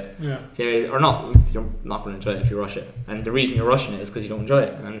enjoy it. Yeah. Or not, you're not going to enjoy it if you rush it. And the reason you're rushing it is because you don't enjoy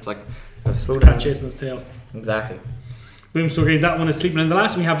it. And it's like slow down. Chasing its tail. Exactly. Boom. So guys, that one is sleeping. And the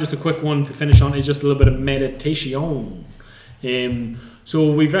last one we have, just a quick one to finish on, is just a little bit of meditation.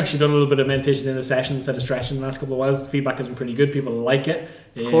 So we've actually done a little bit of meditation in the session instead of stretching the last couple of whiles. The feedback has been pretty good. People like it.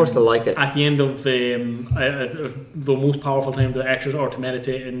 Of course they like it. At the end of the most powerful time to exercise or to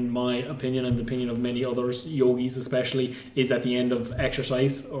meditate, in my opinion and the opinion of many others, yogis especially, is at the end of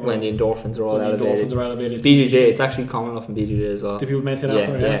exercise. Or when the endorphins are all elevated. BJJ, it's actually common enough in BJJ as well. Do people meditate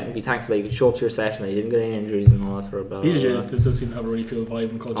after? Yeah. Be thankful that you could show up to your session, that you didn't get any injuries and all that sort of blah. BJJ does seem to have a really cool vibe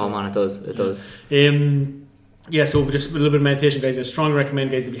and culture. Oh man, it does. It does. Yeah, so just a little bit of meditation, guys. I strongly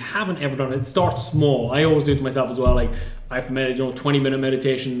recommend, guys, if you haven't ever done it, start small. I always do it to myself as well. Like, I have to meditate, 20-minute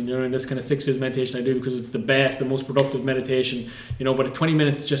meditation, in this kind of 6 phase meditation I do because it's the best, the most productive meditation, but at 20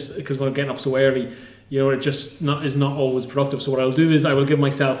 minutes, just because when I'm getting up so early, it just is not always productive. So what I'll do is I will give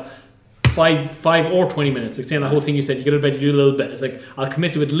myself 5 or 20 minutes. Like saying that whole thing you said, you get out of bed, you do a little bit. It's like I'll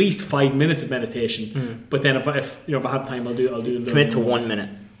commit to at least 5 minutes of meditation. But then if I have time, I'll do a little. Commit to 1 minute.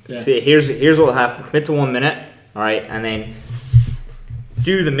 Yeah. See, here's what will happen. Commit to 1 minute. All right, and then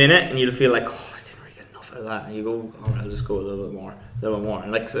do the minute, and you'll feel like, I didn't really get enough out of that. And you go, all right, I'll just go a little bit more.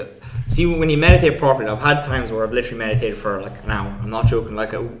 And like, see, when you meditate properly, I've had times where I've literally meditated for like an hour. I'm not joking.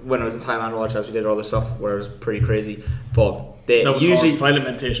 Like when I was in Thailand, watch as we did all this stuff where it was pretty crazy. But that was usually hard. Silent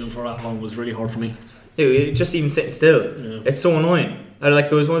meditation for that long was really hard for me. Just even sitting still, it's so annoying. Like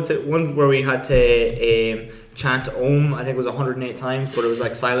there was one where we had to chant Om. I think it was 108 times, but it was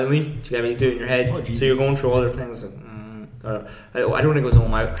like silently. Do you get me? Do it in your head. So you're going through other things. I don't think it was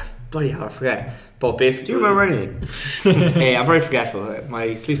Om. Bloody hell, I forget. But basically, do you remember anything? Hey, I'm very forgetful.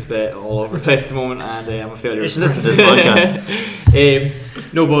 My sleep's a bit all over the place at the moment, and I'm a failure. You should listen to this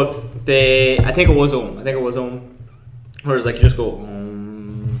podcast. No, but I think it was Om. Whereas like you just go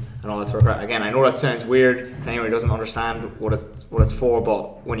and all that sort of crap. Again, I know that sounds weird to anyone who doesn't understand what it's for,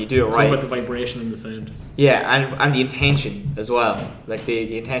 but when you do it it's right, all about the vibration and the sound. Yeah, and the intention as well. Like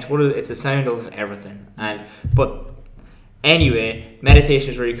the intention. It's the sound of everything. But anyway, meditation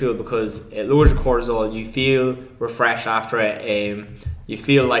is really cool because it lowers your cortisol. You feel refreshed after it. You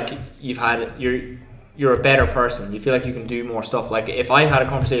feel like you've had your you're a better person. You feel like you can do more stuff. Like if I had a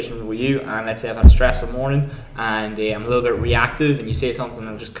conversation with you, and let's say I've had a stressful morning, and I'm a little bit reactive, and you say something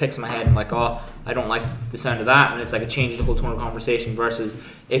and it just clicks in my head, I'm like, oh, I don't like the sound of that, and it's like it changes the whole tone of conversation. Versus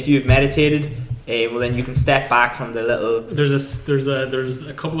if you've meditated, well then you can step back from the little. There's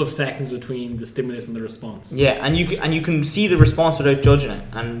a couple of seconds between the stimulus and the response. Yeah, and you can see the response without judging it,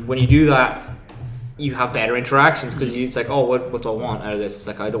 and when you do that, you have better interactions because it's like, oh, what do I want out of this? It's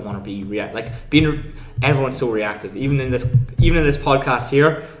like I don't want to be everyone's so reactive, even in this podcast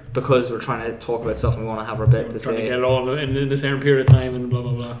here, because we're trying to talk about stuff and we want to have our bit to say. Trying to get it all in the same period of time and blah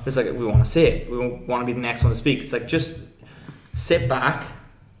blah blah. It's like we want to say it. We want to be the next one to speak. It's like just sit back,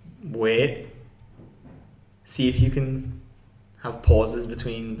 wait, see if you can have pauses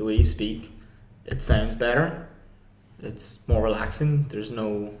between the way you speak. It sounds better. It's more relaxing. There's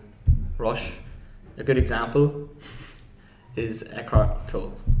no rush. A good example is Eckhart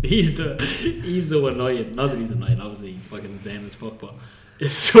Tolle. He's so annoying. Not that he's annoying, obviously he's fucking zen as fuck, but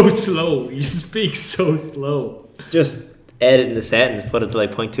it's so slow. He just speaks so slow. Just edit in the sentence, put it to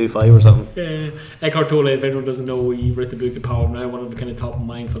like 0.25 or something. Yeah. Eckhart Tolle, if anyone doesn't know, he wrote the book The Power of Now, one of the kind of top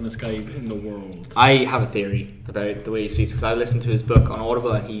mindfulness guys in the world. I have a theory about the way he speaks because I listened to his book on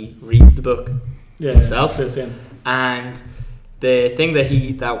Audible and he reads the book himself. And the thing that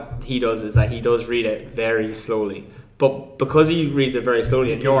he does is that he does read it very slowly. But because he reads it very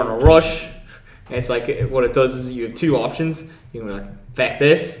slowly and you're in a rush, it's like what it does is you have two options. You can be like, feck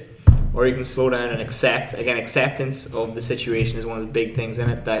this, or you can slow down and accept. Again, acceptance of the situation is one of the big things in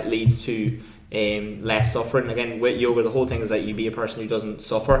it that leads to less suffering. Again, with yoga, the whole thing is that you be a person who doesn't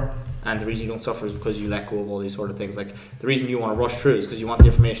suffer, and the reason you don't suffer is because you let go of all these sort of things. Like the reason you want to rush through is because you want the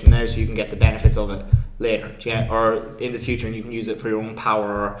information now so you can get the benefits of it later, or in the future, and you can use it for your own power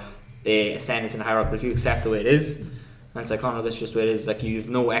or ascendance in the hierarchy. But if you accept the way it is, and it's like, oh no, that's just the way it is. Like you have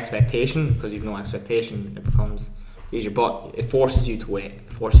no expectation, because you've no expectation, it becomes easier. But it forces you to wait,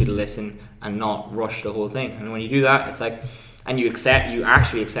 it forces you to listen and not rush the whole thing. And when you do that, it's like, and you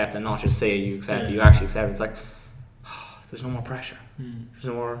actually accept, and not just say you accept it, you actually accept it. It's like, oh, there's no more pressure. There's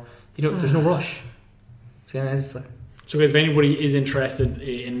no more, there's no rush. It's like, so guys, if anybody is interested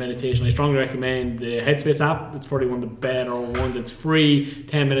in meditation, I strongly recommend the Headspace app. It's probably one of the better ones. It's free,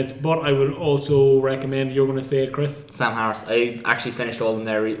 10 minutes, but I would also recommend, you're going to say it, Chris? Sam Harris. I actually finished all of them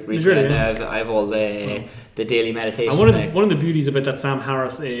there recently. Really, yeah? I have all the daily meditations. And one of the beauties about that Sam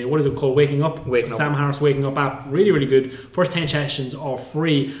Harris, what is it called? Waking Up. Sam Harris Waking Up app, really, really good. First 10 sessions are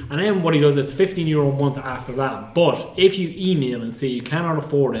free, and then what he does, it's €15 a month after that. But if you email and say you cannot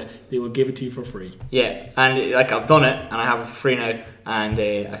afford it, they will give it to you for free. Yeah, and like I've done it, and I have it for free now, and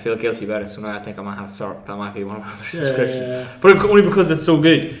I feel guilty about it. So now I think I might have to start. That might be one of my other subscriptions, but only because it's so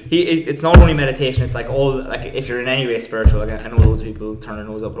good. It's not only meditation. It's like all, like if you're in any way spiritual. Like I know loads of people turn their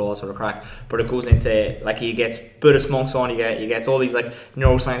nose up at all that sort of crack, but it goes into like he gets Buddhist monks on. He gets all these like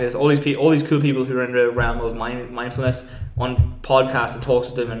neuroscientists, all these cool people who are in the realm of mindfulness on podcasts, and talks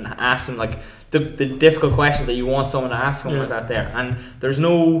with them and asks them like the difficult questions that you want someone to ask them like that there. And there's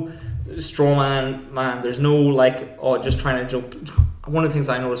no straw man. There's no like, oh, just trying to jump. One of the things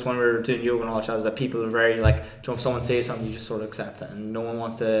I noticed when we were doing yoga and all that is that people are very like, if someone says something, you just sort of accept it, and no one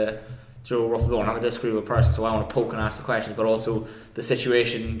wants to ruffle the. I'm a disagreeable person, so I want to poke and ask the questions, but also the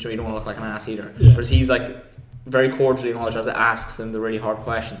situation, you don't want to look like an ass either. Whereas he's like very cordially acknowledges as it asks them the really hard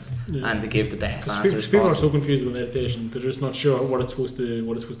questions, and they give the best answers. People are so confused with meditation; they're just not sure what it's supposed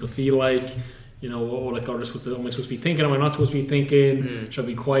to feel like. You know, like, am I supposed to be thinking? Am I not supposed to be thinking? Should I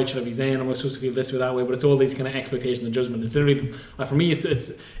be quiet? Should I be zen? Am I supposed to feel this or that way? But it's all these kind of expectations and judgment. It's literally, for me,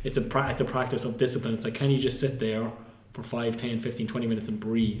 it's a practice of discipline. It's like, can you just sit there for 5, 10, 15, 20 minutes and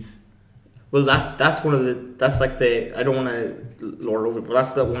breathe? Well, that's one of the, that's like the, I don't want to lord over, but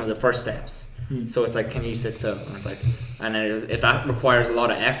that's one of the first steps. So it's like, can you sit still? And it's like, and then if that requires a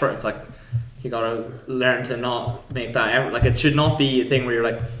lot of effort, it's like, you gotta learn to not make that effort. Like, it should not be a thing where you're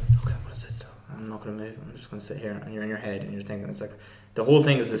like, okay, I'm gonna sit still, I'm not gonna move, I'm just gonna sit here, and you're in your head and you're thinking. It's like, the whole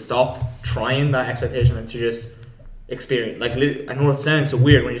thing is to stop trying that expectation and to just experience. Like, I know it sounds so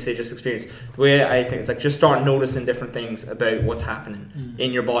weird when you say just experience. The way I think it's like, just start noticing different things about what's happening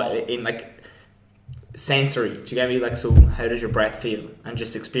in your body, in like sensory. Do you get me? Like, so how does your breath feel? And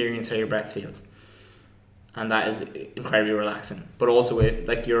just experience how your breath feels. And that is incredibly relaxing. But also, if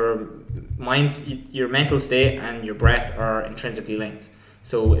like your mind, your mental state and your breath are intrinsically linked.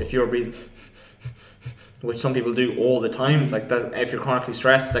 So if you're breathing which some people do all the time. It's like that. If you're chronically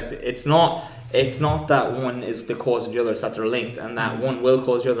stressed, it's like it's not that one is the cause of the other. It's that they're linked, and that one will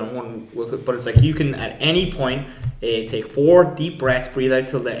cause the other, and one will. But it's like you can at any point take 4 deep breaths, breathe out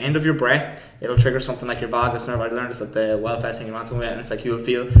till the end of your breath. It'll trigger something like your vagus nerve. I learned this at the Wellfest thing, and it's like you'll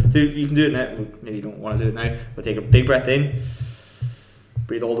feel. You can do it now. Maybe you don't want to do it now, but take a big breath in,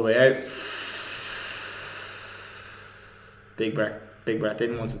 breathe all the way out. Big breath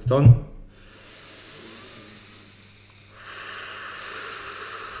in once it's done.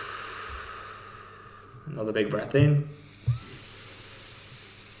 Another big breath in.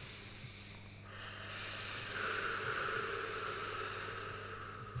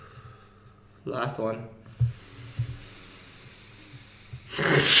 Last one.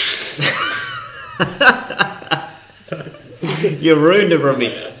 You ruined it for me.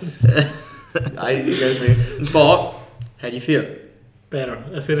 But how do you feel? Better.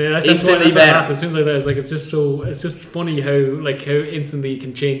 That's why I laughed. As soon as I that, it's like it's just funny how instantly it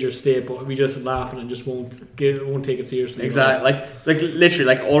can change your state, but we just laugh and just won't take it seriously. Exactly. Like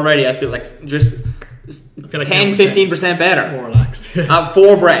literally, already I feel like just 10-15% better. More relaxed. Have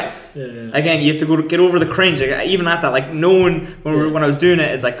 4 breaths. Yeah. Again, you have to get over the cringe. Even at that, knowing when I was doing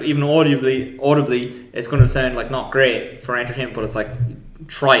it, it's like even audibly, it's going to sound like not great for entertainment, but it's like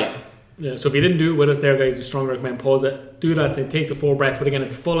try it. Yeah, so if you didn't do it with us there, guys, we strongly recommend pause it. Do that, then take the 4 breaths, but again,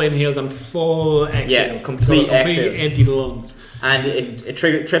 it's full inhales and full exhales. Yeah, complete exhales. Empty the lungs. And it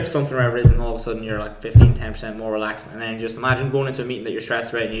trips something wherever it is, and all of a sudden you're like 15-10% more relaxed. And then just imagine going into a meeting that you're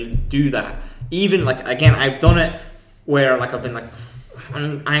stressed about, and you do that. Even again, I've done it where I've been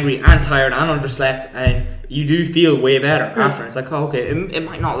I'm angry and tired and underslept, and you do feel way better after. It's like, oh, okay, it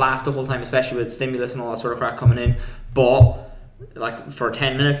might not last the whole time, especially with stimulus and all that sort of crap coming in, but for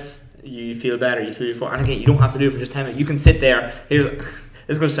 10 minutes you feel better, you feel euphoric. And again, you don't have to do it for just 10 minutes. You can sit there. This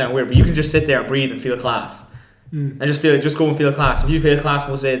is going to sound weird, but you can just sit there and breathe and feel class. And just go and feel class. If you feel class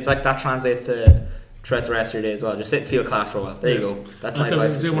most days, it's like that translates to throughout the rest of your day as well. Just sit and feel class for a while. There you go. That's my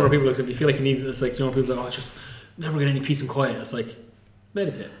advice. More people, if you feel like you need it, it's like, people are like, it's just never get any peace and quiet. It's like,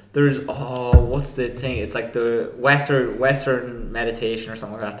 meditate. There's what's the thing? It's like the Western meditation or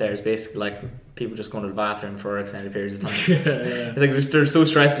something like that. There is basically like people just going to the bathroom for extended periods of time. It's like they're so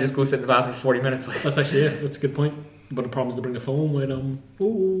stressed they just go sit in the bathroom for 40 minutes. That's actually that's a good point. But the problem is to bring the phone with them.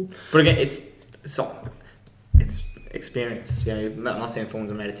 But again, it's experience. I'm not saying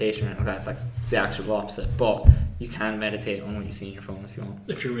phones are meditation or anything like that. It's like the actual opposite. But you can meditate on what you see in your phone if you want.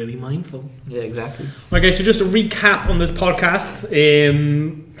 If you're really mindful. Yeah, exactly. Right, guys, so just a recap on this podcast.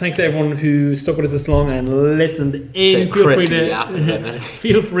 Thanks to everyone who stuck with us this long and listened in. Feel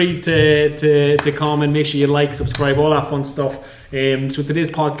free to comment, make sure you like, subscribe, all that fun stuff. So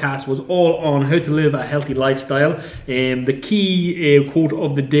today's podcast was all on how to live a healthy lifestyle. The key quote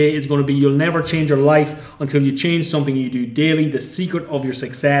of the day is going to be, you'll never change your life until you change something you do daily. The secret of your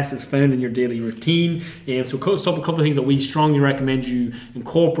success is found in your daily routine. So a couple of things that we strongly recommend you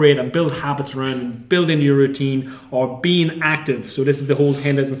incorporate and build habits around and build into your routine, or being active. So this is the whole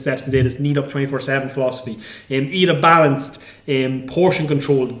 10,000 steps a day, this need up 24/7 philosophy. Eat a balanced, portion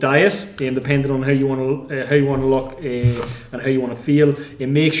controlled diet, depending on how you want to look and how you want to feel.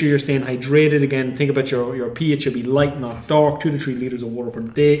 And make sure you're staying hydrated. Again, think about your pee. It should be light, not dark. 2 to 3 liters of water per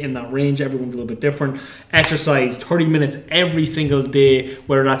day, in that range. Everyone's a little bit different. Exercise 30 minutes every single day,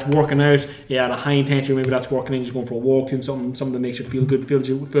 whether that's working out at a high intensity, or maybe that's working in, just going for a walk, doing something that makes you feel good, fills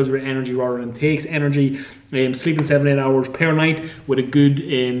you with energy rather than takes energy. Sleeping 7-8 hours per night with a good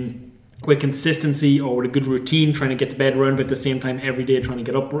with consistency, or with a good routine, trying to get to bed around about the same time every day, trying to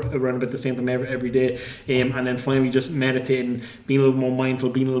get up around about the same time every day, and then finally just meditating, being a little more mindful,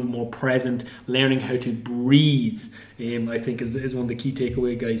 being a little more present, learning how to breathe, I think is one of the key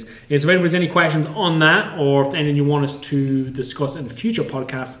takeaway, guys. So if anybody's any questions on that, or if anything you want us to discuss in future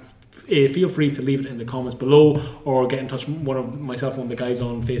podcasts, feel free to leave it in the comments below, or get in touch with one of the guys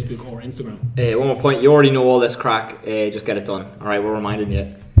on Facebook or Instagram. One more point, you already know all this crack, just get it done. Alright, we're reminding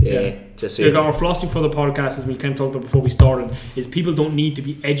you. Just so our philosophy for the podcast, as we kind of talked about before we started, is people don't need to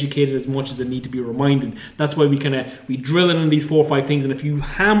be educated as much as they need to be reminded. That's why we drill in on these 4 or 5 things, and if you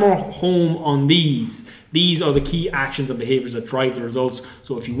hammer home on these are the key actions and behaviors that drive the results.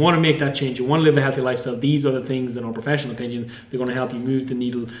 So if you want to make that change, you want to live a healthy lifestyle, these are the things, in our professional opinion, they're going to help you move the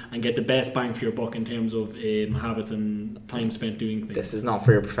needle and get the best bang for your buck in terms of habits and time spent doing things. This is not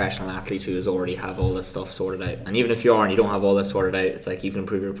for your professional athlete who has already have all this stuff sorted out. And even if you are and you don't have all this sorted out, it's like you can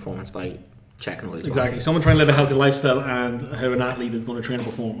improve your performance by checking all these boxes. Exactly. Someone trying to live a healthy lifestyle and how an athlete is going to train and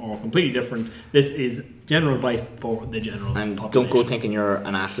perform are completely different. This is general advice for the general population. Don't go thinking you're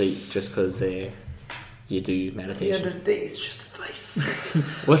an athlete just because you do meditation. At the end of the day, it's just face.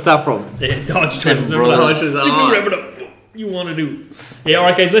 What's that from? Yeah, Dodge Twins. Them Remember that? brothers. You can remember that. You want to do. Yeah,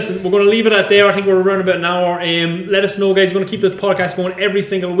 alright guys, listen, we're going to leave it at there. I think we're around about an hour. Let us know, guys. We're going to keep this podcast going every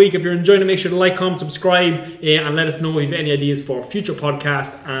single week. If you're enjoying it, make sure to like, comment, subscribe, and let us know if you have any ideas for future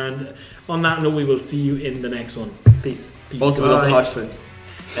podcasts. And on that note, we will see you in the next one. Peace. Peace. Also, we love the Hodge Twins.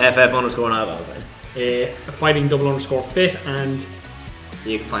 FF_Niall Fighting _fit, and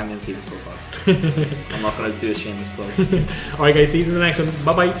You can find me on Steven's profile. I'm not going to do a shameless plug. alright guys, see you in the next one.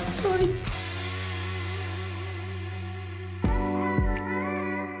 Bye bye.